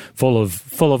here, full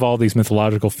of all these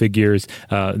mythological figures,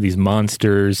 these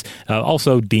monsters,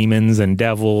 also demons and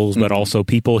devils, but also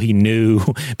people he knew,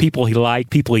 people he liked,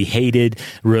 people he hated,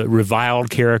 reviled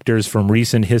characters from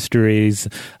recent histories.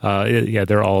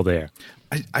 They're all there.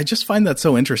 I just find that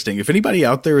so interesting. If anybody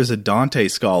out there is a Dante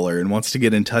scholar and wants to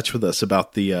get in touch with us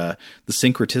about the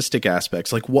syncretistic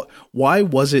aspects, why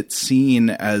was it seen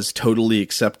as totally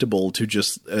acceptable to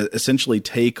just essentially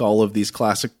take all of these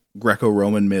classic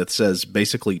Greco-Roman myths as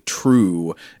basically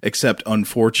true, except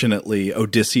unfortunately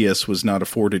Odysseus was not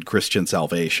afforded Christian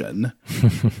salvation?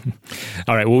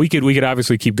 All right. Well, we could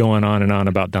obviously keep going on and on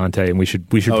about Dante, and we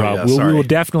we will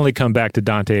definitely come back to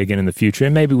Dante again in the future,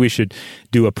 and maybe we should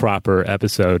do a proper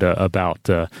episode about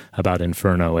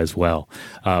Inferno as well.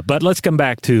 But let's come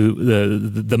back to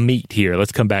the meat here.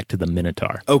 Let's come back to the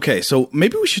Minotaur. Okay, so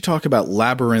maybe we should talk about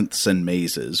labyrinths and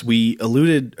mazes. We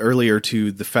alluded earlier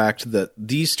to the fact that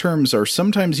these terms are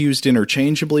sometimes used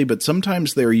interchangeably, but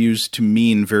sometimes they're used to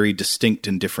mean very distinct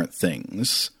and different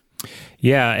things.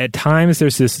 Yeah, at times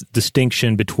there's this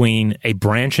distinction between a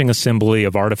branching assembly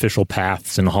of artificial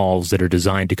paths and halls that are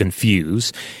designed to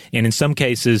confuse, and in some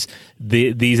cases,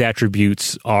 these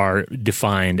attributes are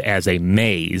defined as a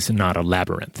maze, not a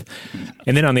labyrinth.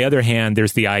 And then on the other hand,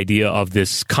 there's the idea of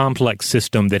this complex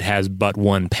system that has but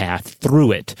one path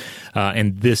through it,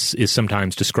 and this is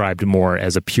sometimes described more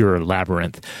as a pure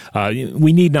labyrinth.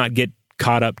 We need not get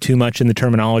caught up too much in the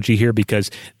terminology here because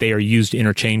they are used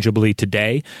interchangeably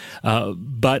today.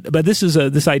 But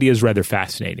this idea is rather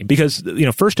fascinating because,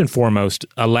 first and foremost,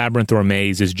 a labyrinth or a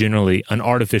maze is generally an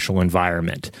artificial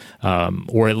environment,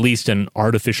 or at least an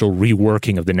artificial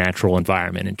reworking of the natural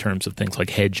environment in terms of things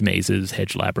like hedge mazes,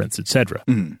 hedge labyrinths, etc.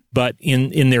 But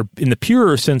in the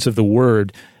purer sense of the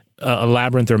word, a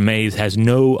labyrinth or maze has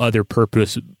no other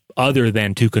purpose other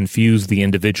than to confuse the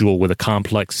individual with a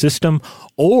complex system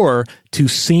or to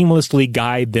seamlessly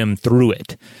guide them through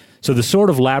it. So the sort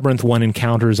of labyrinth one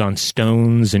encounters on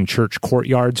stones in church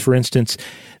courtyards, for instance,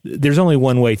 there's only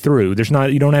one way through.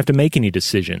 You don't have to make any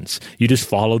decisions. You just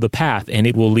follow the path, and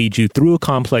it will lead you through a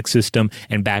complex system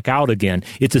and back out again.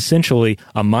 It's essentially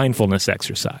a mindfulness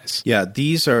exercise. Yeah,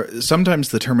 these are sometimes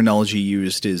the terminology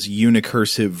used is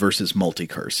unicursive versus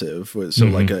multicursive. So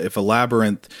like if a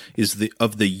labyrinth is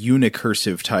of the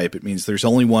unicursive type, it means there's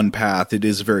only one path. It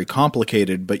is very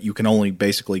complicated, but you can only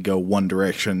basically go one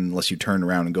direction unless you turn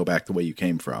around and go back the way you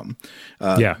came from.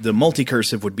 The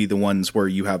multicursive would be the ones where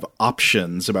you have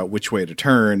options about which way to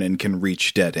turn and can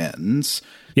reach dead ends.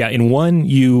 Yeah, in one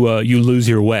you lose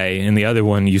your way, in the other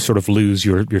one you sort of lose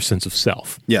your sense of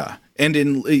self. Yeah, and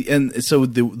so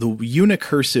the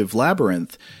unicursive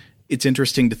labyrinth, it's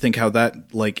interesting to think how that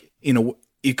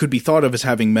it could be thought of as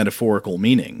having metaphorical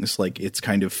meanings. Like it's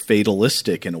kind of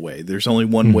fatalistic in a way. There's only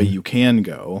one way you can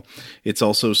go. It's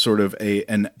also sort of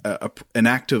an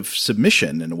act of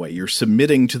submission in a way. You're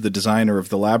submitting to the designer of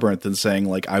the labyrinth and saying,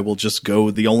 like, I will just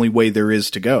go the only way there is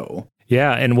to go.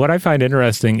 Yeah, and what I find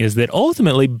interesting is that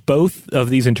ultimately both of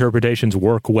these interpretations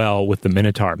work well with the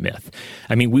Minotaur myth.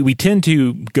 I mean, we tend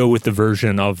to go with the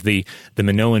version of the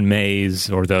Minoan maze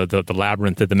or the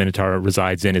labyrinth that the Minotaur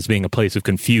resides in as being a place of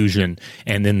confusion,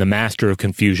 and then the master of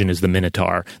confusion is the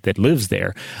Minotaur that lives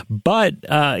there. But,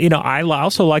 I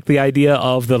also like the idea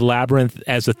of the labyrinth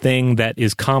as a thing that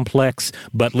is complex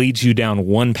but leads you down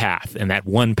one path, and that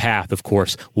one path, of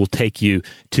course, will take you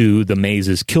to the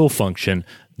maze's kill function,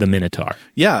 the Minotaur.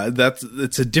 Yeah,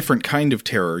 it's a different kind of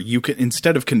terror. You can,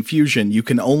 instead of confusion, you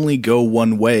can only go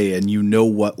one way and you know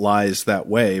what lies that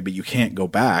way, but you can't go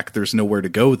back. There's nowhere to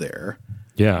go there.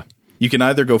 Yeah. You can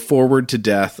either go forward to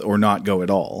death or not go at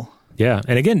all. Yeah,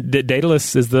 and again,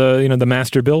 Daedalus is the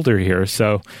master builder here,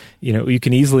 so you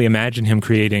can easily imagine him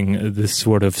creating this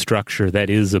sort of structure that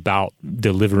is about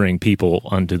delivering people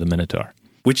unto the Minotaur.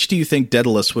 Which do you think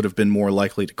Daedalus would have been more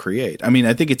likely to create? I mean,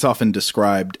 I think it's often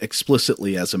described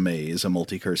explicitly as a maze, a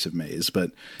multicursive maze, but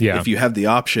if you have the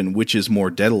option, which is more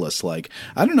Daedalus-like?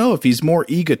 I don't know if he's more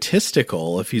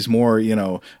egotistical, if he's more,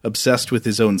 obsessed with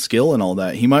his own skill and all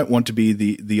that. He might want to be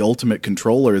the ultimate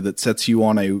controller that sets you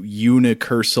on a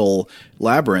unicursal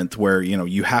labyrinth where,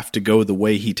 you have to go the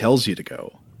way he tells you to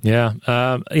go. Yeah.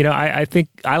 I think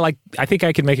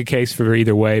I could make a case for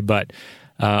either way, but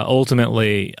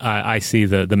ultimately, I see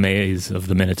the maze of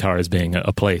the Minotaur as being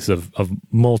a place of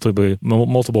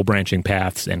multiple branching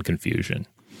paths and confusion.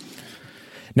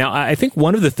 Now, I think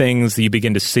one of the things that you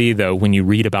begin to see, though, when you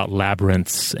read about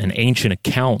labyrinths and ancient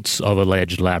accounts of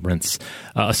alleged labyrinths,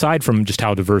 aside from just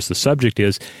how diverse the subject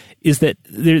is that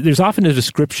there's often a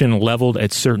description leveled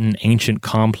at certain ancient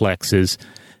complexes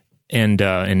and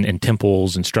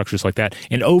temples and structures like that.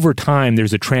 And over time,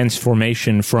 there's a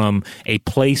transformation from a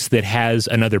place that has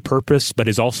another purpose but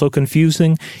is also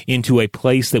confusing into a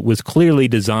place that was clearly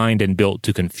designed and built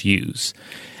to confuse.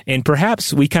 And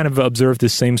perhaps we kind of observe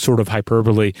this same sort of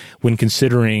hyperbole when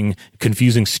considering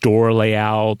confusing store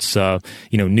layouts,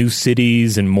 new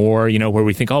cities and more, where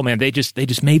we think, oh man, they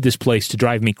just made this place to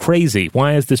drive me crazy.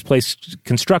 Why is this place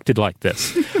constructed like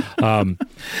this?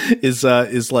 Is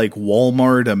like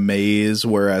Walmart a maze,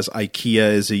 whereas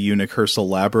IKEA is a unicursal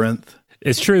labyrinth?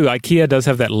 It's true. IKEA does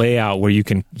have that layout where you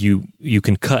can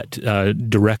cut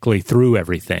directly through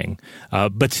everything,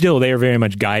 but still they are very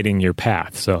much guiding your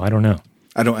path. So I don't know.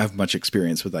 I don't have much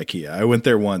experience with IKEA. I went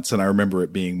there once, and I remember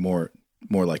it being more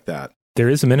like that. There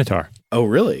is a Minotaur. Oh,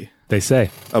 really? They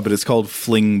say. Oh, but it's called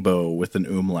Flingbo with an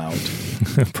umlaut.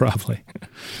 Probably.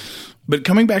 But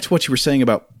coming back to what you were saying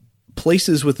about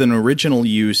places with an original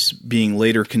use being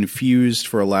later confused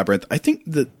for a labyrinth, I think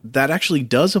that actually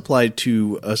does apply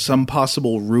to some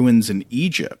possible ruins in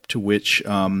Egypt, which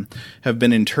have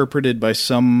been interpreted by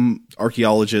some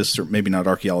archaeologists, or maybe not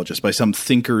archaeologists, by some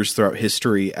thinkers throughout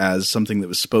history as something that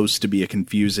was supposed to be a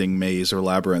confusing maze or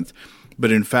labyrinth,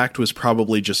 but in fact was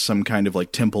probably just some kind of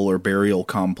like temple or burial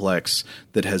complex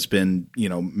that has been,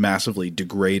 massively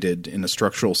degraded in a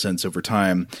structural sense over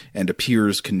time and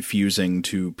appears confusing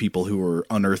to people who are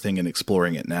unearthing and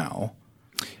exploring it now.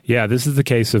 Yeah, this is the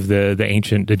case of the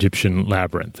ancient Egyptian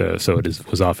labyrinth, so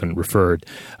it was often referred.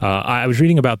 I was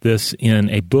reading about this in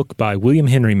a book by William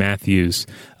Henry Matthews,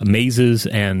 Mazes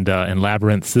and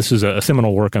Labyrinths. This is a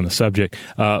seminal work on the subject,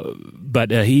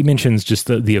 but he mentions just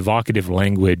the evocative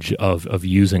language of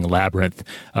using labyrinth,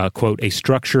 quote, a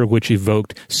structure which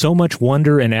evoked so much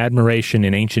wonder and admiration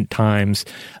in ancient times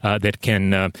that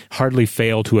can hardly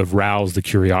fail to have roused the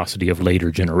curiosity of later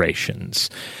generations.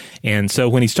 And so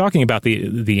when he's talking about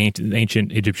the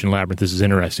ancient Egyptian labyrinth, this is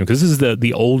interesting because this is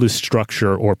the oldest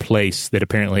structure or place that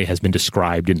apparently has been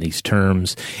described in these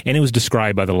terms, and it was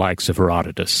described by the likes of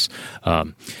Herodotus.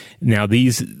 Now,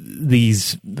 these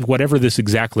whatever this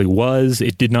exactly was,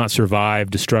 it did not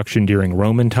survive destruction during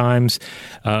Roman times,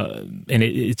 and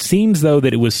it seems though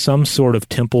that it was some sort of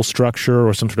temple structure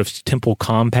or some sort of temple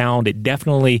compound. It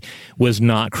definitely was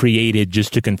not created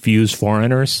just to confuse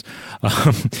foreigners,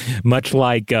 much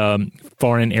like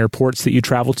foreign airports that you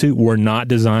travel to were not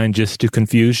designed just to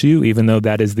confuse you, even though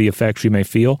that is the effects you may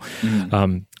feel.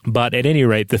 But at any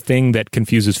rate, the thing that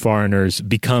confuses foreigners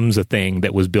becomes a thing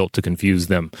that was built to confuse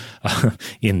them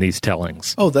in these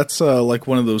tellings. Oh, that's like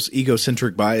one of those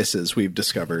egocentric biases we've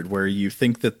discovered, where you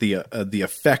think that the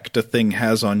effect a thing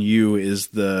has on you is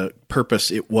the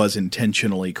purpose it was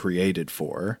intentionally created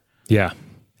for. Yeah.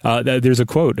 There's a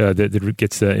quote that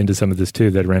gets into some of this,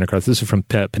 too, that I ran across. This is from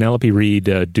Penelope Reed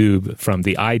Dube from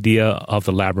The Idea of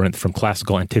the Labyrinth from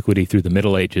Classical Antiquity Through the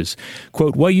Middle Ages.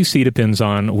 Quote, what you see depends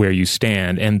on where you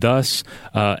stand, and thus,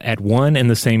 at one and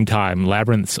the same time,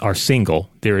 labyrinths are single,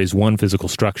 there is one physical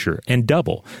structure, and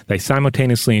double. They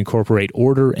simultaneously incorporate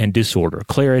order and disorder,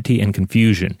 clarity and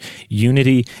confusion,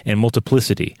 unity and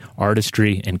multiplicity,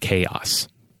 artistry and chaos.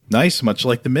 Nice, much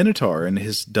like the Minotaur and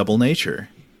his double nature.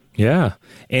 Yeah.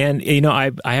 And,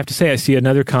 I have to say, I see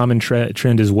another common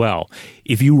trend as well.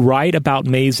 If you write about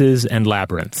mazes and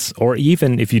labyrinths, or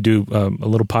even if you do a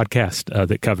little podcast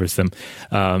that covers them,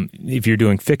 if you're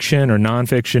doing fiction or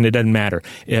nonfiction, it doesn't matter.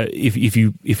 If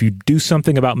you do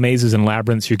something about mazes and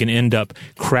labyrinths, you can end up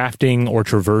crafting or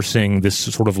traversing this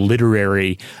sort of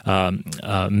literary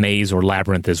maze or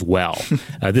labyrinth as well.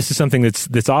 This is something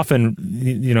that's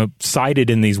often cited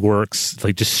in these works,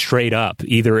 like just straight up,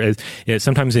 either as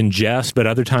sometimes in jest, but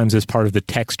other times as part of the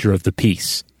texture of the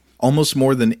piece. Almost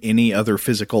more than any other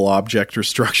physical object or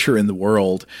structure in the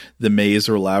world, the maze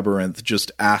or labyrinth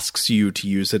just asks you to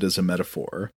use it as a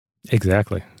metaphor.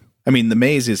 Exactly. I mean, the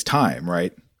maze is time,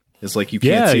 right? It's like you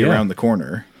can't see around the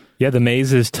corner. Yeah, the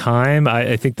maze is time.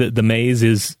 I think that the maze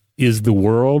is the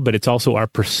world, but it's also our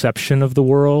perception of the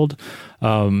world.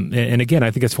 And again, I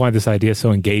think that's why this idea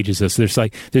so engages us.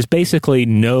 There's basically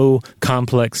no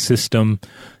complex system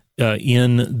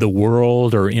in the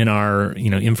world or in our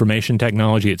information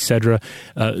technology, et cetera,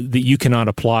 that you cannot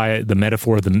apply the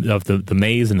metaphor of the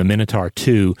maze and the Minotaur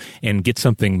to and get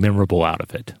something memorable out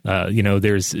of it.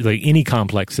 There's like any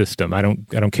complex system. I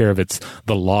don't care if it's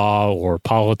the law or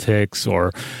politics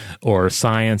or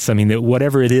science. I mean,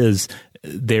 whatever it is,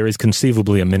 there is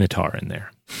conceivably a Minotaur in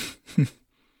there.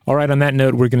 All right. On that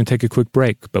note, we're going to take a quick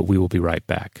break, but we will be right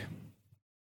back.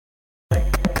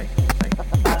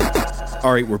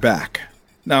 All right, we're back.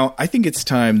 Now, I think it's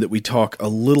time that we talk a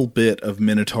little bit of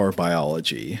Minotaur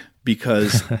biology,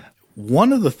 because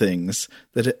one of the things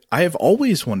that I have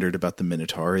always wondered about the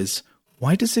Minotaur is,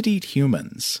 why does it eat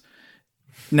humans?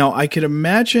 Now, I could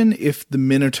imagine if the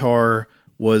Minotaur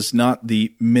was not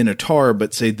the Minotaur,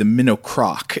 but say the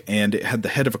Minocroc, and it had the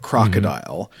head of a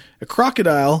crocodile. Mm-hmm. A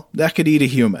crocodile, that could eat a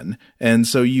human. And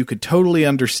so you could totally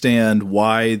understand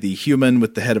why the human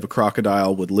with the head of a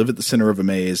crocodile would live at the center of a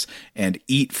maze and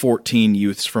eat 14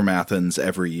 youths from Athens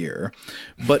every year.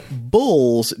 But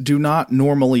bulls do not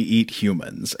normally eat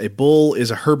humans. A bull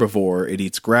is a herbivore. It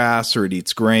eats grass or it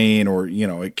eats grain, or,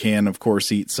 it can, of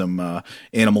course, eat some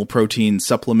animal protein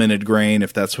supplemented grain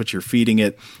if that's what you're feeding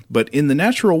it. But in the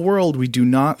natural world, we do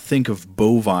not think of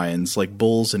bovines like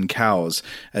bulls and cows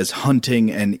as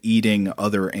hunting and eating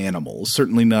other animals,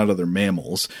 certainly not other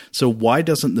mammals. So why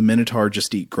doesn't the Minotaur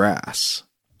just eat grass?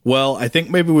 Well, I think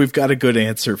maybe we've got a good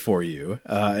answer for you,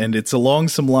 and it's along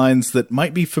some lines that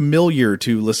might be familiar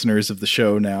to listeners of the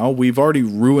show now. We've already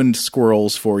ruined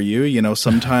squirrels for you.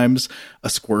 Sometimes a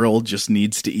squirrel just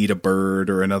needs to eat a bird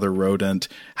or another rodent.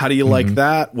 How do you like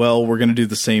that? Well, we're going to do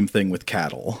the same thing with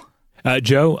cattle.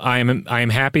 Joe, I am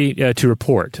happy to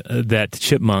report that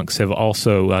chipmunks have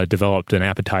also developed an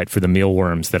appetite for the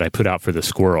mealworms that I put out for the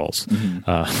squirrels.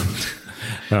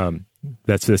 Mm-hmm.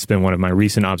 That's been one of my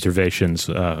recent observations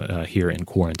here in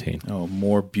quarantine. Oh,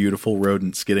 more beautiful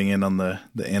rodents getting in on the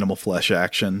animal flesh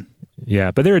action.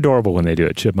 Yeah, but they're adorable when they do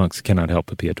it. Chipmunks cannot help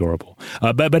but be adorable.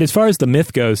 But as far as the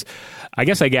myth goes, I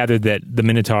guess I gathered that the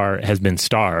Minotaur has been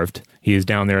starved. He is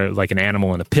down there like an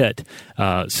animal in a pit,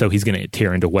 so he's going to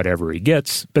tear into whatever he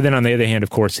gets. But then on the other hand, of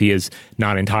course, he is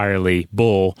not entirely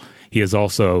bull. He is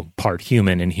also part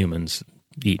human, and humans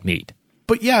eat meat.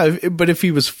 But yeah, but if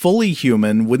he was fully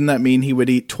human, wouldn't that mean he would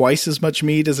eat twice as much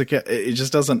meat as a cat? It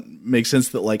just doesn't make sense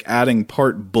that like adding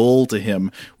part bull to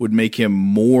him would make him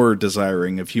more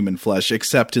desiring of human flesh,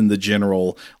 except in the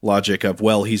general logic of,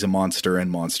 well, he's a monster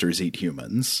and monsters eat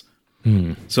humans.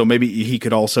 So maybe he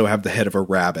could also have the head of a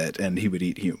rabbit and he would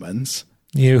eat humans.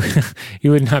 You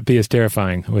would not be as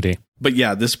terrifying, would he? But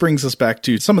yeah, this brings us back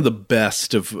to some of the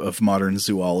best of modern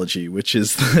zoology, which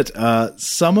is that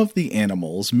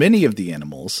many of the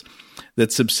animals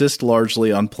that subsist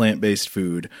largely on plant-based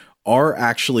food are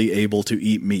actually able to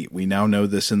eat meat. We now know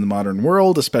this in the modern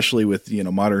world, especially with,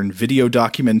 modern video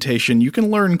documentation. You can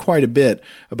learn quite a bit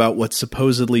about what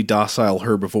supposedly docile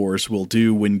herbivores will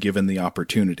do when given the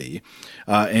opportunity.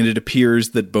 And it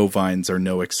appears that bovines are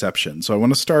no exception. So I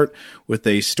want to start with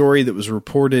a story that was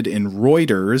reported in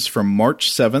Reuters from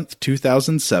March 7th,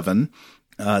 2007.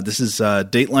 This is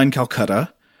Dateline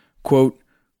Calcutta. Quote,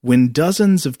 "When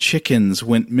dozens of chickens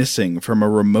went missing from a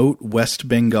remote West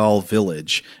Bengal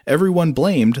village, everyone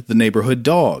blamed the neighborhood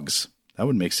dogs." That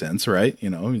would make sense, right?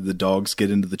 The dogs get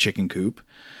into the chicken coop.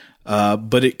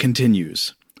 But it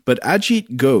continues. But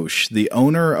Ajit Ghosh, the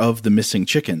owner of the missing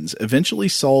chickens, eventually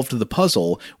solved the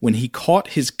puzzle when he caught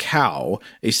his cow,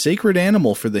 a sacred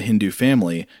animal for the Hindu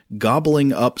family,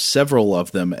 gobbling up several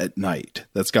of them at night.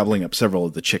 That's gobbling up several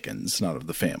of the chickens, not of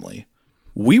the family.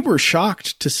 "We were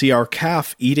shocked to see our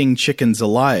calf eating chickens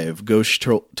alive," Ghosh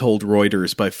told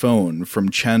Reuters by phone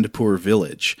from Chandpur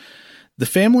village. "The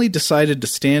family decided to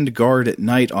stand guard at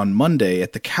night on Monday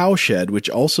at the cowshed, which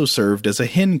also served as a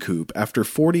hen coop, after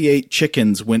 48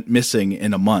 chickens went missing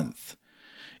in a month.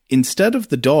 Instead of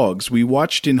the dogs, we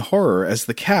watched in horror as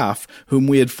the calf, whom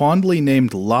we had fondly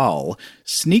named Lal,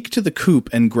 sneaked to the coop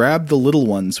and grabbed the little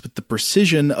ones with the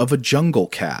precision of a jungle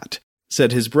cat,"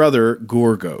 said his brother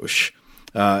Gur Ghosh.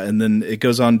 And then it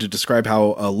goes on to describe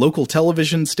how a local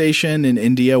television station in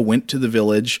India went to the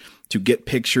village to get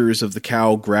pictures of the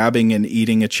cow grabbing and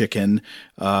eating a chicken.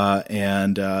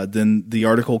 And then the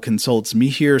article consults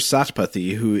Mihir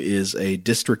Satpathy, who is a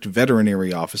district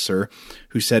veterinary officer,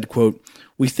 who said, quote,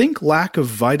 "We think lack of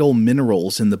vital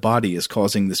minerals in the body is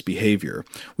causing this behavior.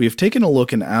 We have taken a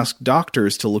look and asked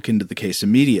doctors to look into the case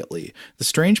immediately. The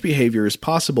strange behavior is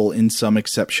possible in some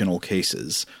exceptional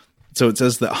cases." So it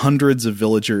says that hundreds of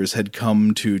villagers had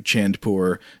come to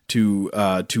Chandpur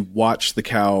to watch the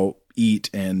cow eat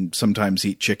and sometimes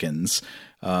eat chickens.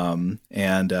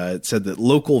 It said that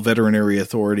local veterinary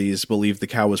authorities believe the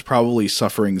cow was probably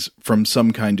suffering from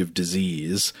some kind of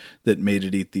disease that made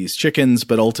it eat these chickens,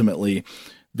 but ultimately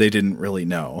they didn't really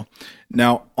know.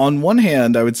 Now, on one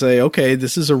hand, I would say, okay,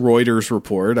 this is a Reuters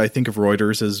report. I think of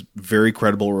Reuters as very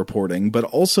credible reporting, but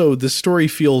also this story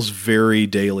feels very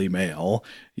Daily Mail.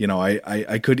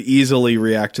 I could easily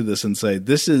react to this and say,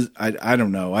 this is, I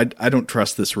don't know. I don't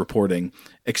trust this reporting,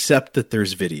 except that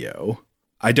there's video.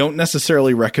 I don't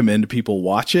necessarily recommend people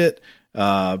watch it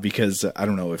because I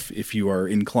don't know if you are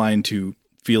inclined to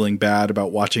feeling bad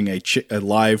about watching a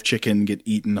live chicken get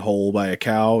eaten whole by a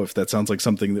cow. If that sounds like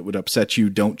something that would upset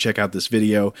you, don't check out this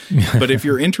video. But if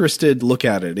you're interested, look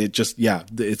at it.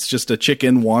 It's just a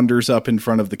chicken wanders up in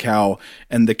front of the cow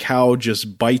and the cow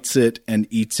just bites it and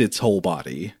eats its whole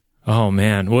body. Oh,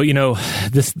 man. Well,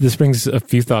 this brings a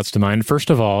few thoughts to mind.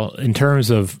 First of all, in terms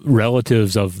of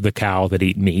relatives of the cow that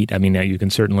eat meat, I mean, you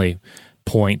can certainly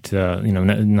point,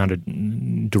 not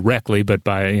directly, but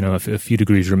by, a few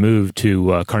degrees removed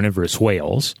to carnivorous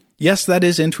whales. Yes, that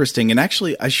is interesting. And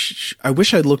actually, I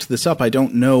wish I'd looked this up. I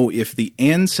don't know if the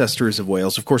ancestors of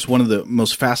whales, of course, one of the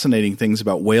most fascinating things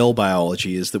about whale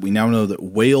biology is that we now know that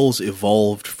whales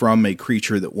evolved from a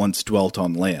creature that once dwelt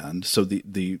on land. So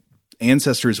the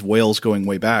ancestors of whales going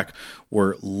way back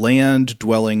were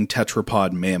land-dwelling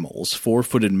tetrapod mammals,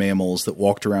 four-footed mammals that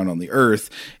walked around on the earth,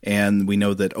 and we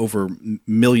know that over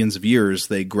millions of years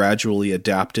they gradually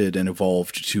adapted and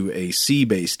evolved to a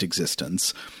sea-based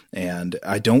existence. And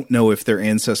I don't know if their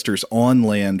ancestors on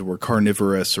land were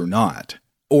carnivorous or not,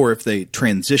 or if they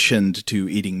transitioned to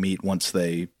eating meat once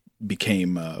they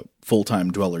became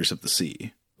full-time dwellers of the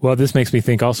sea. Well, this makes me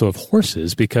think also of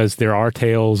horses, because there are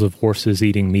tales of horses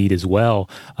eating meat as well.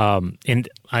 And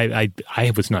I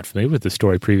was not familiar with the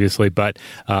story previously, but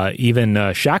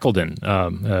even Shackleton,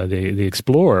 the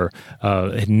explorer,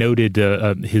 had noted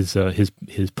his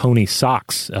pony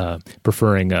Socks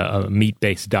preferring a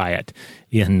meat-based diet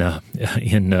in the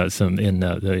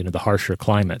harsher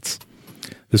climates.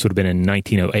 This would have been in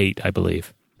 1908, I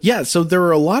believe. Yeah, so there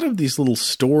are a lot of these little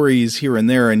stories here and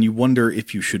there, and you wonder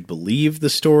if you should believe the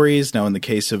stories. Now, in the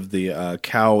case of the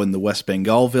cow in the West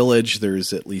Bengal village,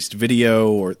 there's at least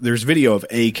there's video of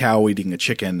a cow eating a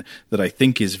chicken that I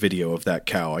think is video of that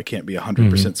cow. I can't be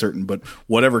 100% certain, but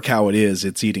whatever cow it is,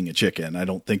 it's eating a chicken. I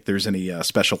don't think there's any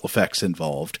special effects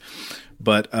involved.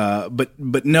 But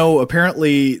no,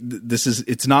 apparently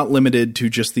it's not limited to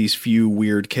just these few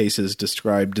weird cases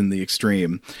described in the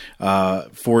extreme.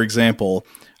 For example,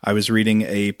 I was reading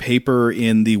a paper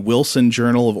in the Wilson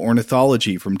Journal of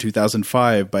Ornithology from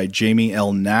 2005 by Jamie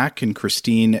L. Knack and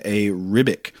Christine A.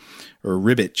 Ribic,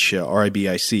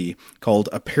 R-I-B-I-C, called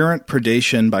Apparent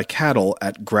Predation by Cattle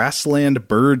at Grassland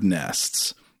Bird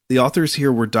Nests. The authors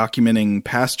here were documenting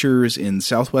pastures in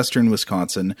southwestern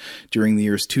Wisconsin during the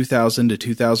years 2000 to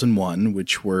 2001,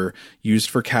 which were used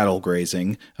for cattle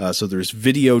grazing. So there's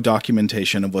video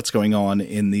documentation of what's going on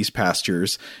in these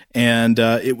pastures. And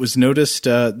it was noticed,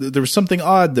 there was something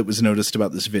odd that was noticed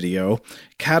about this video.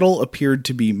 Cattle appeared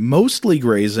to be mostly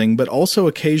grazing, but also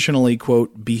occasionally,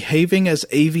 quote, behaving as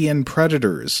avian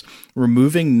predators,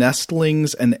 removing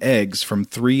nestlings and eggs from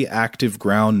 3 active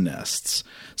ground nests.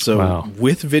 So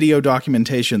with video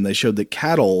documentation, they showed that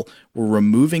cattle were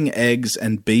removing eggs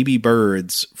and baby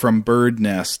birds from bird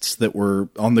nests that were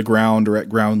on the ground or at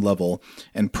ground level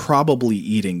and probably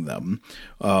eating them.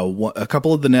 A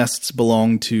couple of the nests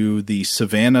belong to the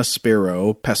savanna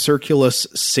sparrow, Passerculus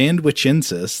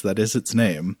sandwichensis, that is its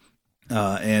name.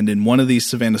 And in one of these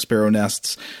savanna sparrow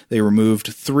nests, they removed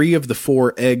 3 of the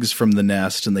 4 eggs from the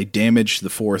nest, and they damaged the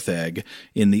 4th egg.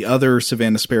 In the other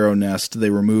savanna sparrow nest, they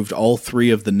removed all 3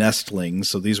 of the nestlings.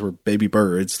 So these were baby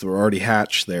birds that were already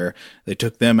hatched there. They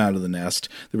took them out of the nest.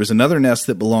 There was another nest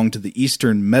that belonged to the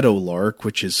eastern meadowlark,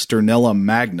 which is Sternella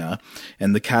magna,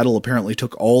 and the cattle apparently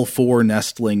took all 4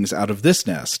 nestlings out of this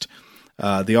nest.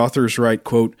 The authors write,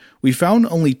 quote, we found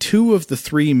only 2 of the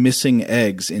 3 missing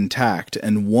eggs intact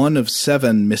and 1 of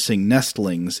 7 missing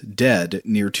nestlings dead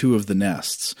near 2 of the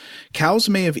nests. Cows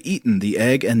may have eaten the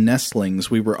egg and nestlings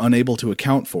we were unable to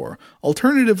account for.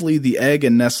 Alternatively, the egg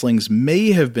and nestlings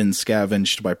may have been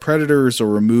scavenged by predators or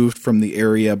removed from the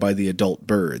area by the adult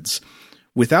birds.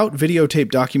 Without videotape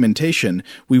documentation,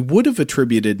 we would have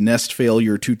attributed nest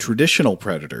failure to traditional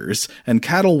predators, and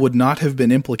cattle would not have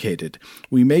been implicated.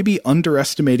 We may be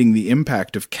underestimating the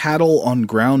impact of cattle on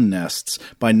ground nests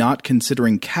by not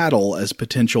considering cattle as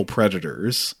potential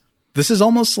predators. This is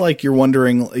almost like you're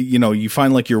wondering, you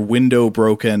find like your window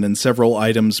broken and several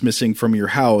items missing from your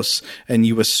house, and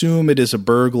you assume it is a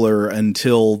burglar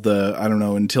until the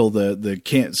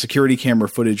security camera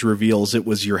footage reveals it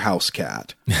was your house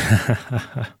cat.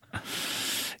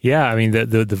 Yeah, I mean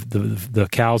the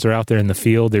cows are out there in the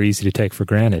field; they're easy to take for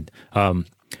granted.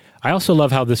 I also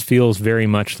love how this feels very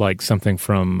much like something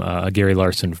from a Gary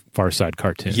Larson Far Side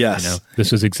cartoon. Yes.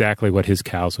 This was exactly what his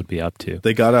cows would be up to.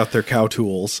 They got out their cow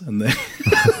tools and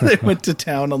they went to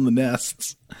town on the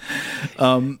nests.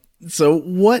 So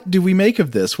what do we make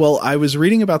of this? Well, I was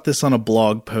reading about this on a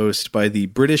blog post by the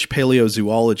British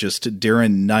paleozoologist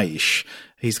Darren Naish.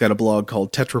 He's got a blog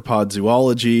called Tetrapod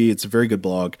Zoology. It's a very good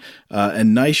blog.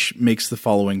 And Naish makes the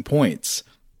following points.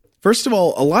 First of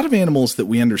all, a lot of animals that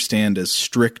we understand as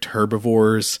strict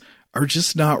herbivores are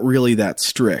just not really that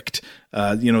strict.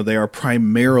 They are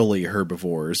primarily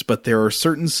herbivores, but there are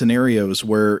certain scenarios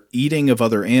where eating of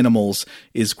other animals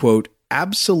is, quote,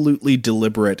 absolutely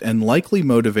deliberate and likely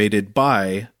motivated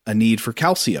by a need for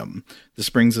calcium. This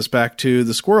brings us back to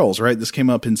the squirrels, right? This came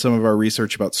up in some of our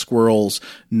research about squirrels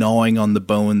gnawing on the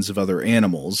bones of other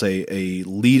animals, a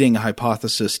leading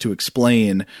hypothesis to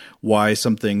explain why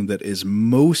something that is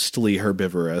mostly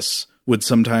herbivorous would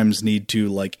sometimes need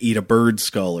to eat a bird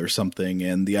skull or something.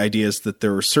 And the idea is that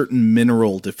there are certain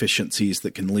mineral deficiencies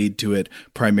that can lead to it,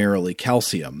 primarily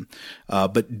calcium.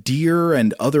 But deer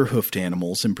and other hoofed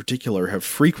animals in particular have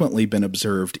frequently been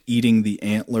observed eating the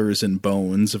antlers and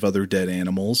bones of other dead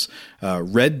animals.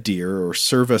 Red deer or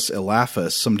Cervus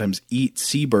elaphus sometimes eat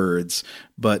seabirds,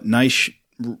 but Naish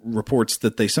reports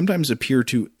that they sometimes appear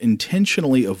to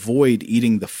intentionally avoid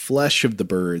eating the flesh of the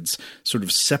birds, sort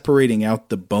of separating out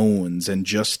the bones and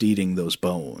just eating those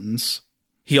bones.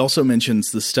 He also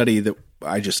mentions the study that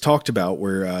I just talked about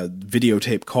where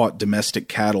videotape caught domestic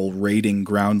cattle raiding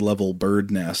ground-level bird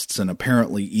nests and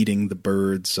apparently eating the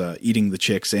birds, eating the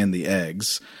chicks and the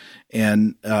eggs.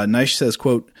 And Naish says,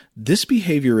 quote, this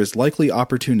behavior is likely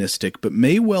opportunistic, but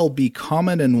may well be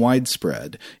common and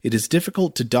widespread. It is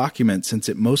difficult to document since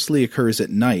it mostly occurs at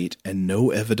night and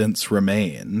no evidence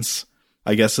remains.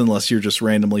 I guess unless you're just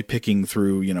randomly picking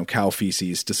through, cow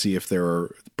feces to see if there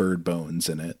are bird bones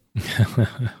in it.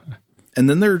 And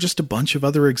then there are just a bunch of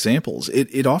other examples.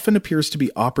 It often appears to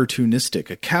be opportunistic.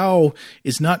 A cow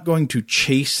is not going to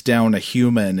chase down a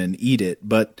human and eat it,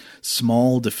 but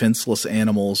small defenseless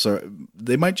animals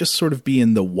they might just sort of be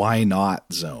in the why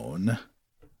not zone.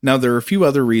 Now, there are a few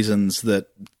other reasons that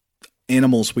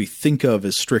animals we think of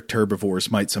as strict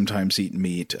herbivores might sometimes eat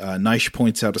meat. Naish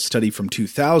points out a study from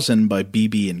 2000 by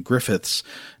Beebe and Griffiths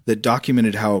that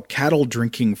documented how cattle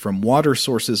drinking from water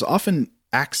sources often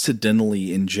accidentally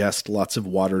ingest lots of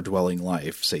water-dwelling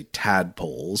life, say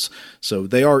tadpoles. So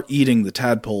they are eating the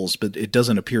tadpoles, but it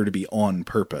doesn't appear to be on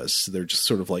purpose. They're just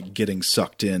sort of like getting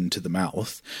sucked into the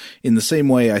mouth. In the same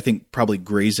way, I think probably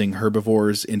grazing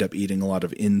herbivores end up eating a lot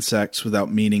of insects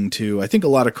without meaning to. I think a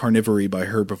lot of carnivory by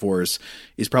herbivores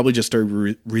is probably just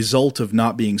a result of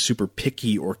not being super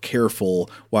picky or careful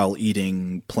while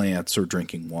eating plants or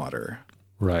drinking water.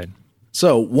 Right.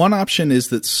 So one option is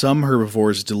that some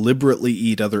herbivores deliberately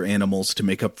eat other animals to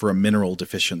make up for a mineral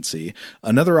deficiency.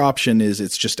 Another option is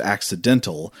it's just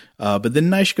accidental. But then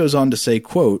Naish goes on to say,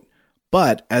 quote,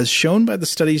 "But, as shown by the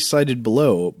studies cited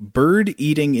below, bird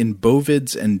eating in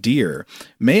bovids and deer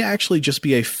may actually just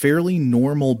be a fairly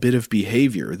normal bit of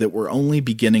behavior that we're only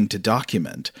beginning to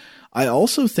document. I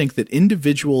also think that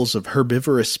individuals of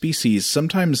herbivorous species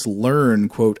sometimes learn,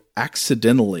 quote,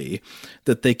 accidentally,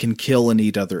 that they can kill and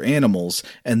eat other animals,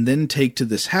 and then take to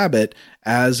this habit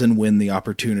as and when the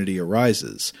opportunity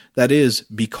arises. That is,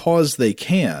 because they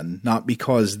can, not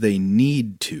because they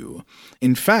need to.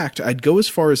 In fact, I'd go as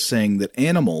far as saying that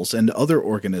animals and other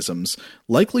organisms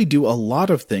likely do a lot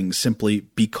of things simply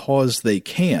because they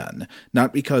can,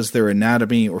 not because their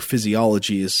anatomy or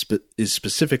physiology is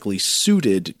specifically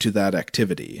suited to that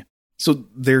activity." So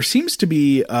there seems to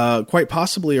be quite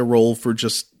possibly a role for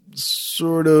just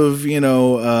sort of,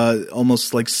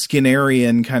 almost like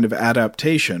Skinnerian kind of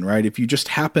adaptation, right? If you just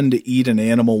happen to eat an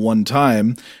animal one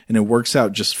time and it works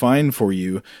out just fine for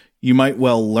you, you might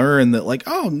well learn that, like,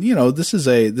 this is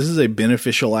a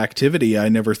beneficial activity I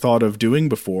never thought of doing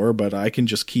before, but I can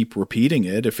just keep repeating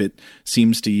it if it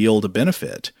seems to yield a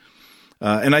benefit.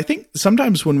 And I think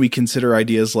sometimes when we consider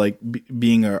ideas like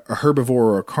being a herbivore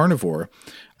or a carnivore,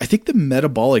 I think the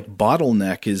metabolic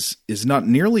bottleneck is not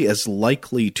nearly as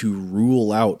likely to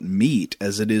rule out meat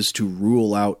as it is to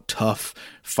rule out tough,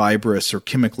 fibrous, or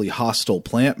chemically hostile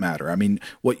plant matter. I mean,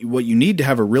 what you need to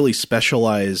have a really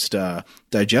specialized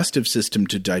digestive system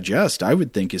to digest, I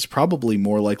would think, is probably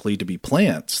more likely to be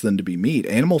plants than to be meat.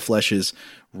 Animal flesh is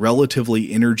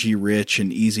relatively energy-rich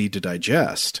and easy to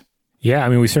digest. Yeah, I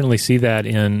mean, we certainly see that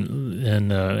in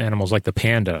animals like the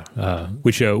panda,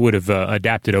 which would have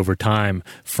adapted over time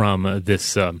from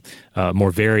this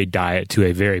more varied diet to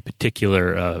a very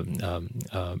particular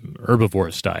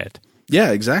herbivorous diet. Yeah,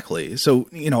 exactly. So,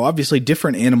 obviously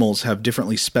different animals have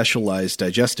differently specialized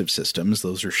digestive systems.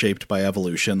 Those are shaped by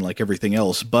evolution like everything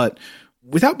else. But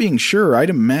without being sure,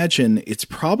 I'd imagine it's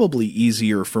probably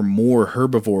easier for more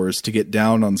herbivores to get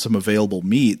down on some available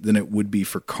meat than it would be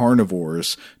for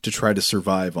carnivores to try to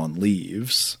survive on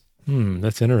leaves.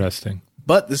 That's interesting.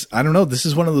 But this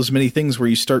is one of those many things where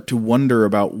you start to wonder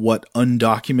about what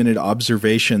undocumented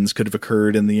observations could have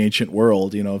occurred in the ancient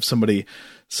world. If somebody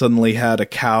suddenly had a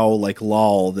cow like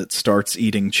Lal that starts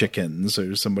eating chickens,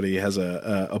 or somebody has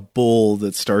a bull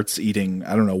that starts eating,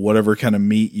 whatever kind of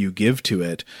meat you give to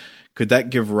it. Could that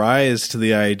give rise to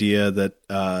the idea that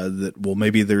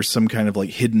maybe there's some kind of like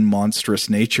hidden monstrous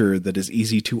nature that is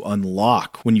easy to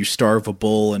unlock when you starve a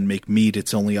bull and make meat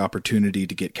its only opportunity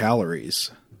to get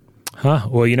calories? Huh.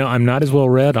 Well, I'm not as well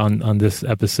read on this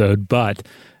episode, but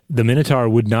the Minotaur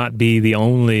would not be the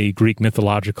only Greek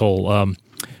mythological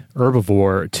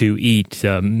herbivore to eat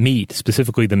meat,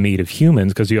 specifically the meat of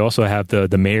humans, because you also have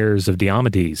the mares of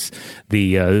Diomedes,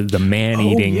 the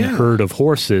man-eating herd of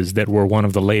horses that were one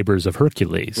of the labors of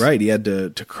Hercules. Right, he had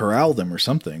to corral them or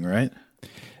something, right?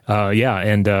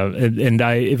 And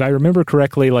if I remember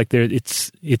correctly, like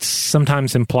it's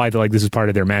sometimes implied that like this is part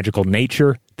of their magical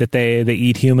nature that they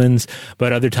eat humans,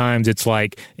 but other times it's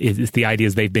like it's the idea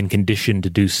is they've been conditioned to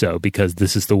do so because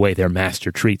this is the way their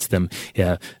master treats them.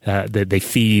 That they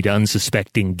feed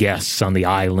unsuspecting guests on the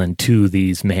island to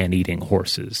these man-eating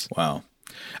horses. Wow.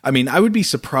 I mean, I would be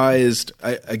surprised.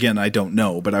 I don't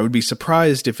know, but I would be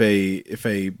surprised if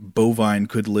a bovine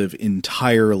could live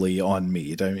entirely on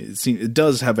meat. I mean, it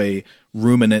does have a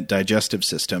ruminant digestive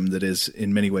system that is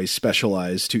in many ways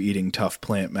specialized to eating tough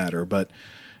plant matter. But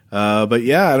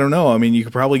yeah, I don't know. I mean, you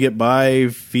could probably get by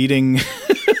feeding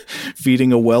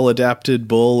a well-adapted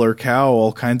bull or cow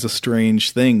all kinds of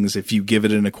strange things if you give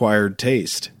it an acquired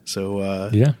taste. So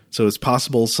so it's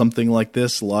possible something like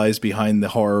this lies behind the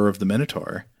horror of the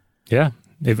Minotaur. Yeah.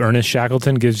 If Ernest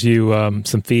Shackleton gives you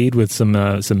some feed with some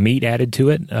meat added to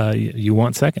it, you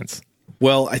want seconds.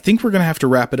 Well, I think we're going to have to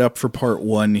wrap it up for part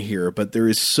 1 here, but there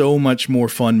is so much more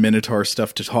fun Minotaur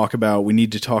stuff to talk about. We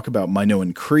need to talk about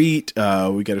Minoan Crete.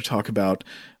 We got to talk about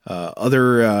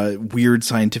other weird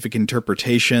scientific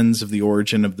interpretations of the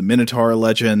origin of the Minotaur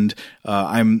legend.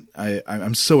 I'm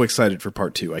so excited for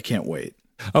part 2. I can't wait.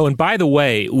 Oh, and by the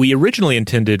way, we originally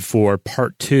intended for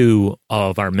part 2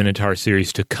 of our Minotaur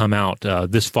series to come out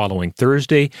this following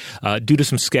Thursday. Due to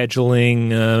some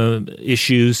scheduling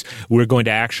issues, we're going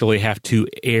to actually have to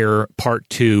air part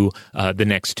 2 the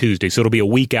next Tuesday. So it'll be a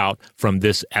week out from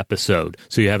this episode.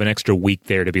 So you have an extra week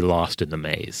there to be lost in the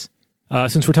maze.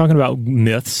 Since we're talking about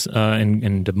myths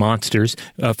and monsters,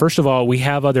 first of all, we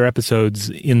have other episodes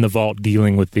in the vault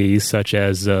dealing with these, such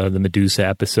as the Medusa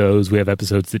episodes. We have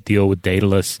episodes that deal with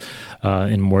Daedalus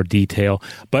in more detail.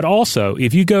 But also,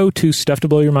 if you go to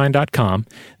stufftoblowyourmind.com,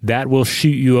 that will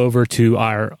shoot you over to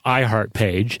our iHeart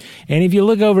page. And if you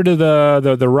look over to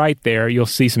the right there, you'll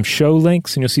see some show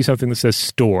links, and you'll see something that says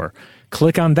store.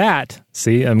 Click on that.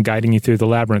 See, I'm guiding you through the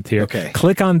labyrinth here. Okay.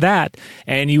 Click on that,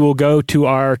 and you will go to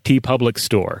our TeePublic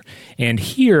store. And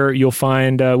here you'll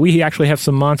find we actually have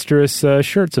some monstrous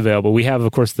shirts available. We have,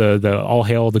 of course, the All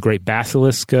Hail the Great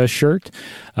Basilisk shirt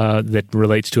that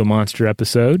relates to a monster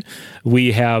episode.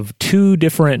 We have 2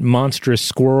 different monstrous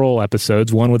squirrel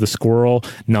episodes, one with a squirrel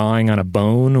gnawing on a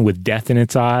bone with death in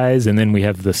its eyes, and then we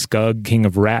have the Skug King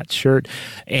of Rats shirt.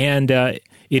 And I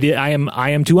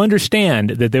am to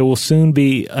understand that there will soon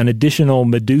be an additional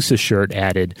Medusa shirt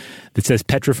added that says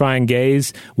 "Petrifying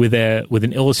Gaze" with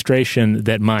an illustration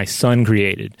that my son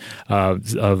created. So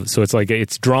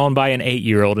it's drawn by an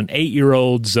 8-year-old. An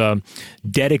 8-year-old's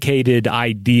dedicated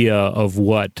idea of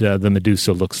what the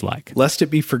Medusa looks like. Lest it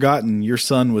be forgotten, your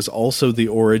son was also the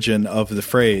origin of the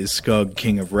phrase "Skug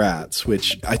King of Rats,"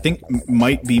 which I think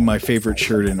might be my favorite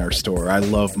shirt in our store. I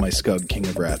love my Skug King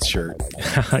of Rats shirt.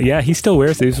 Yeah, he still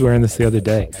wears it. He was wearing this the other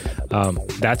day.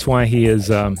 That's why he is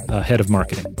head of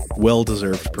marketing.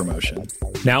 Well-deserved promotion.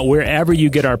 Now, wherever you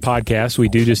get our podcasts, we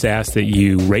do just ask that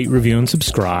you rate, review, and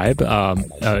subscribe,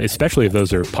 especially if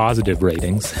those are positive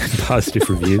ratings, positive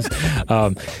reviews.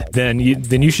 Then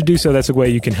you should do so. That's a way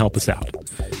you can help us out.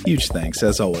 Huge thanks,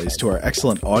 as always, to our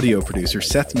excellent audio producer,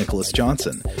 Seth Nicholas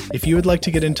Johnson. If you would like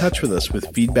to get in touch with us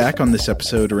with feedback on this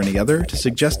episode or any other, to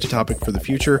suggest a topic for the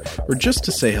future, or just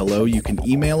to say hello, you can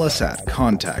email us at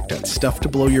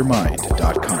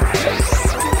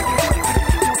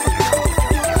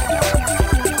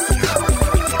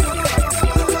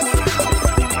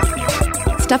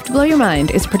Stuff to Blow Your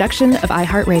Mind is a production of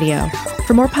iHeartRadio.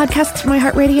 For more podcasts from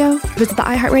iHeartRadio, visit the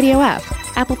iHeartRadio app,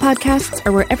 Apple Podcasts,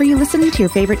 or wherever you listen to your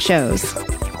favorite shows.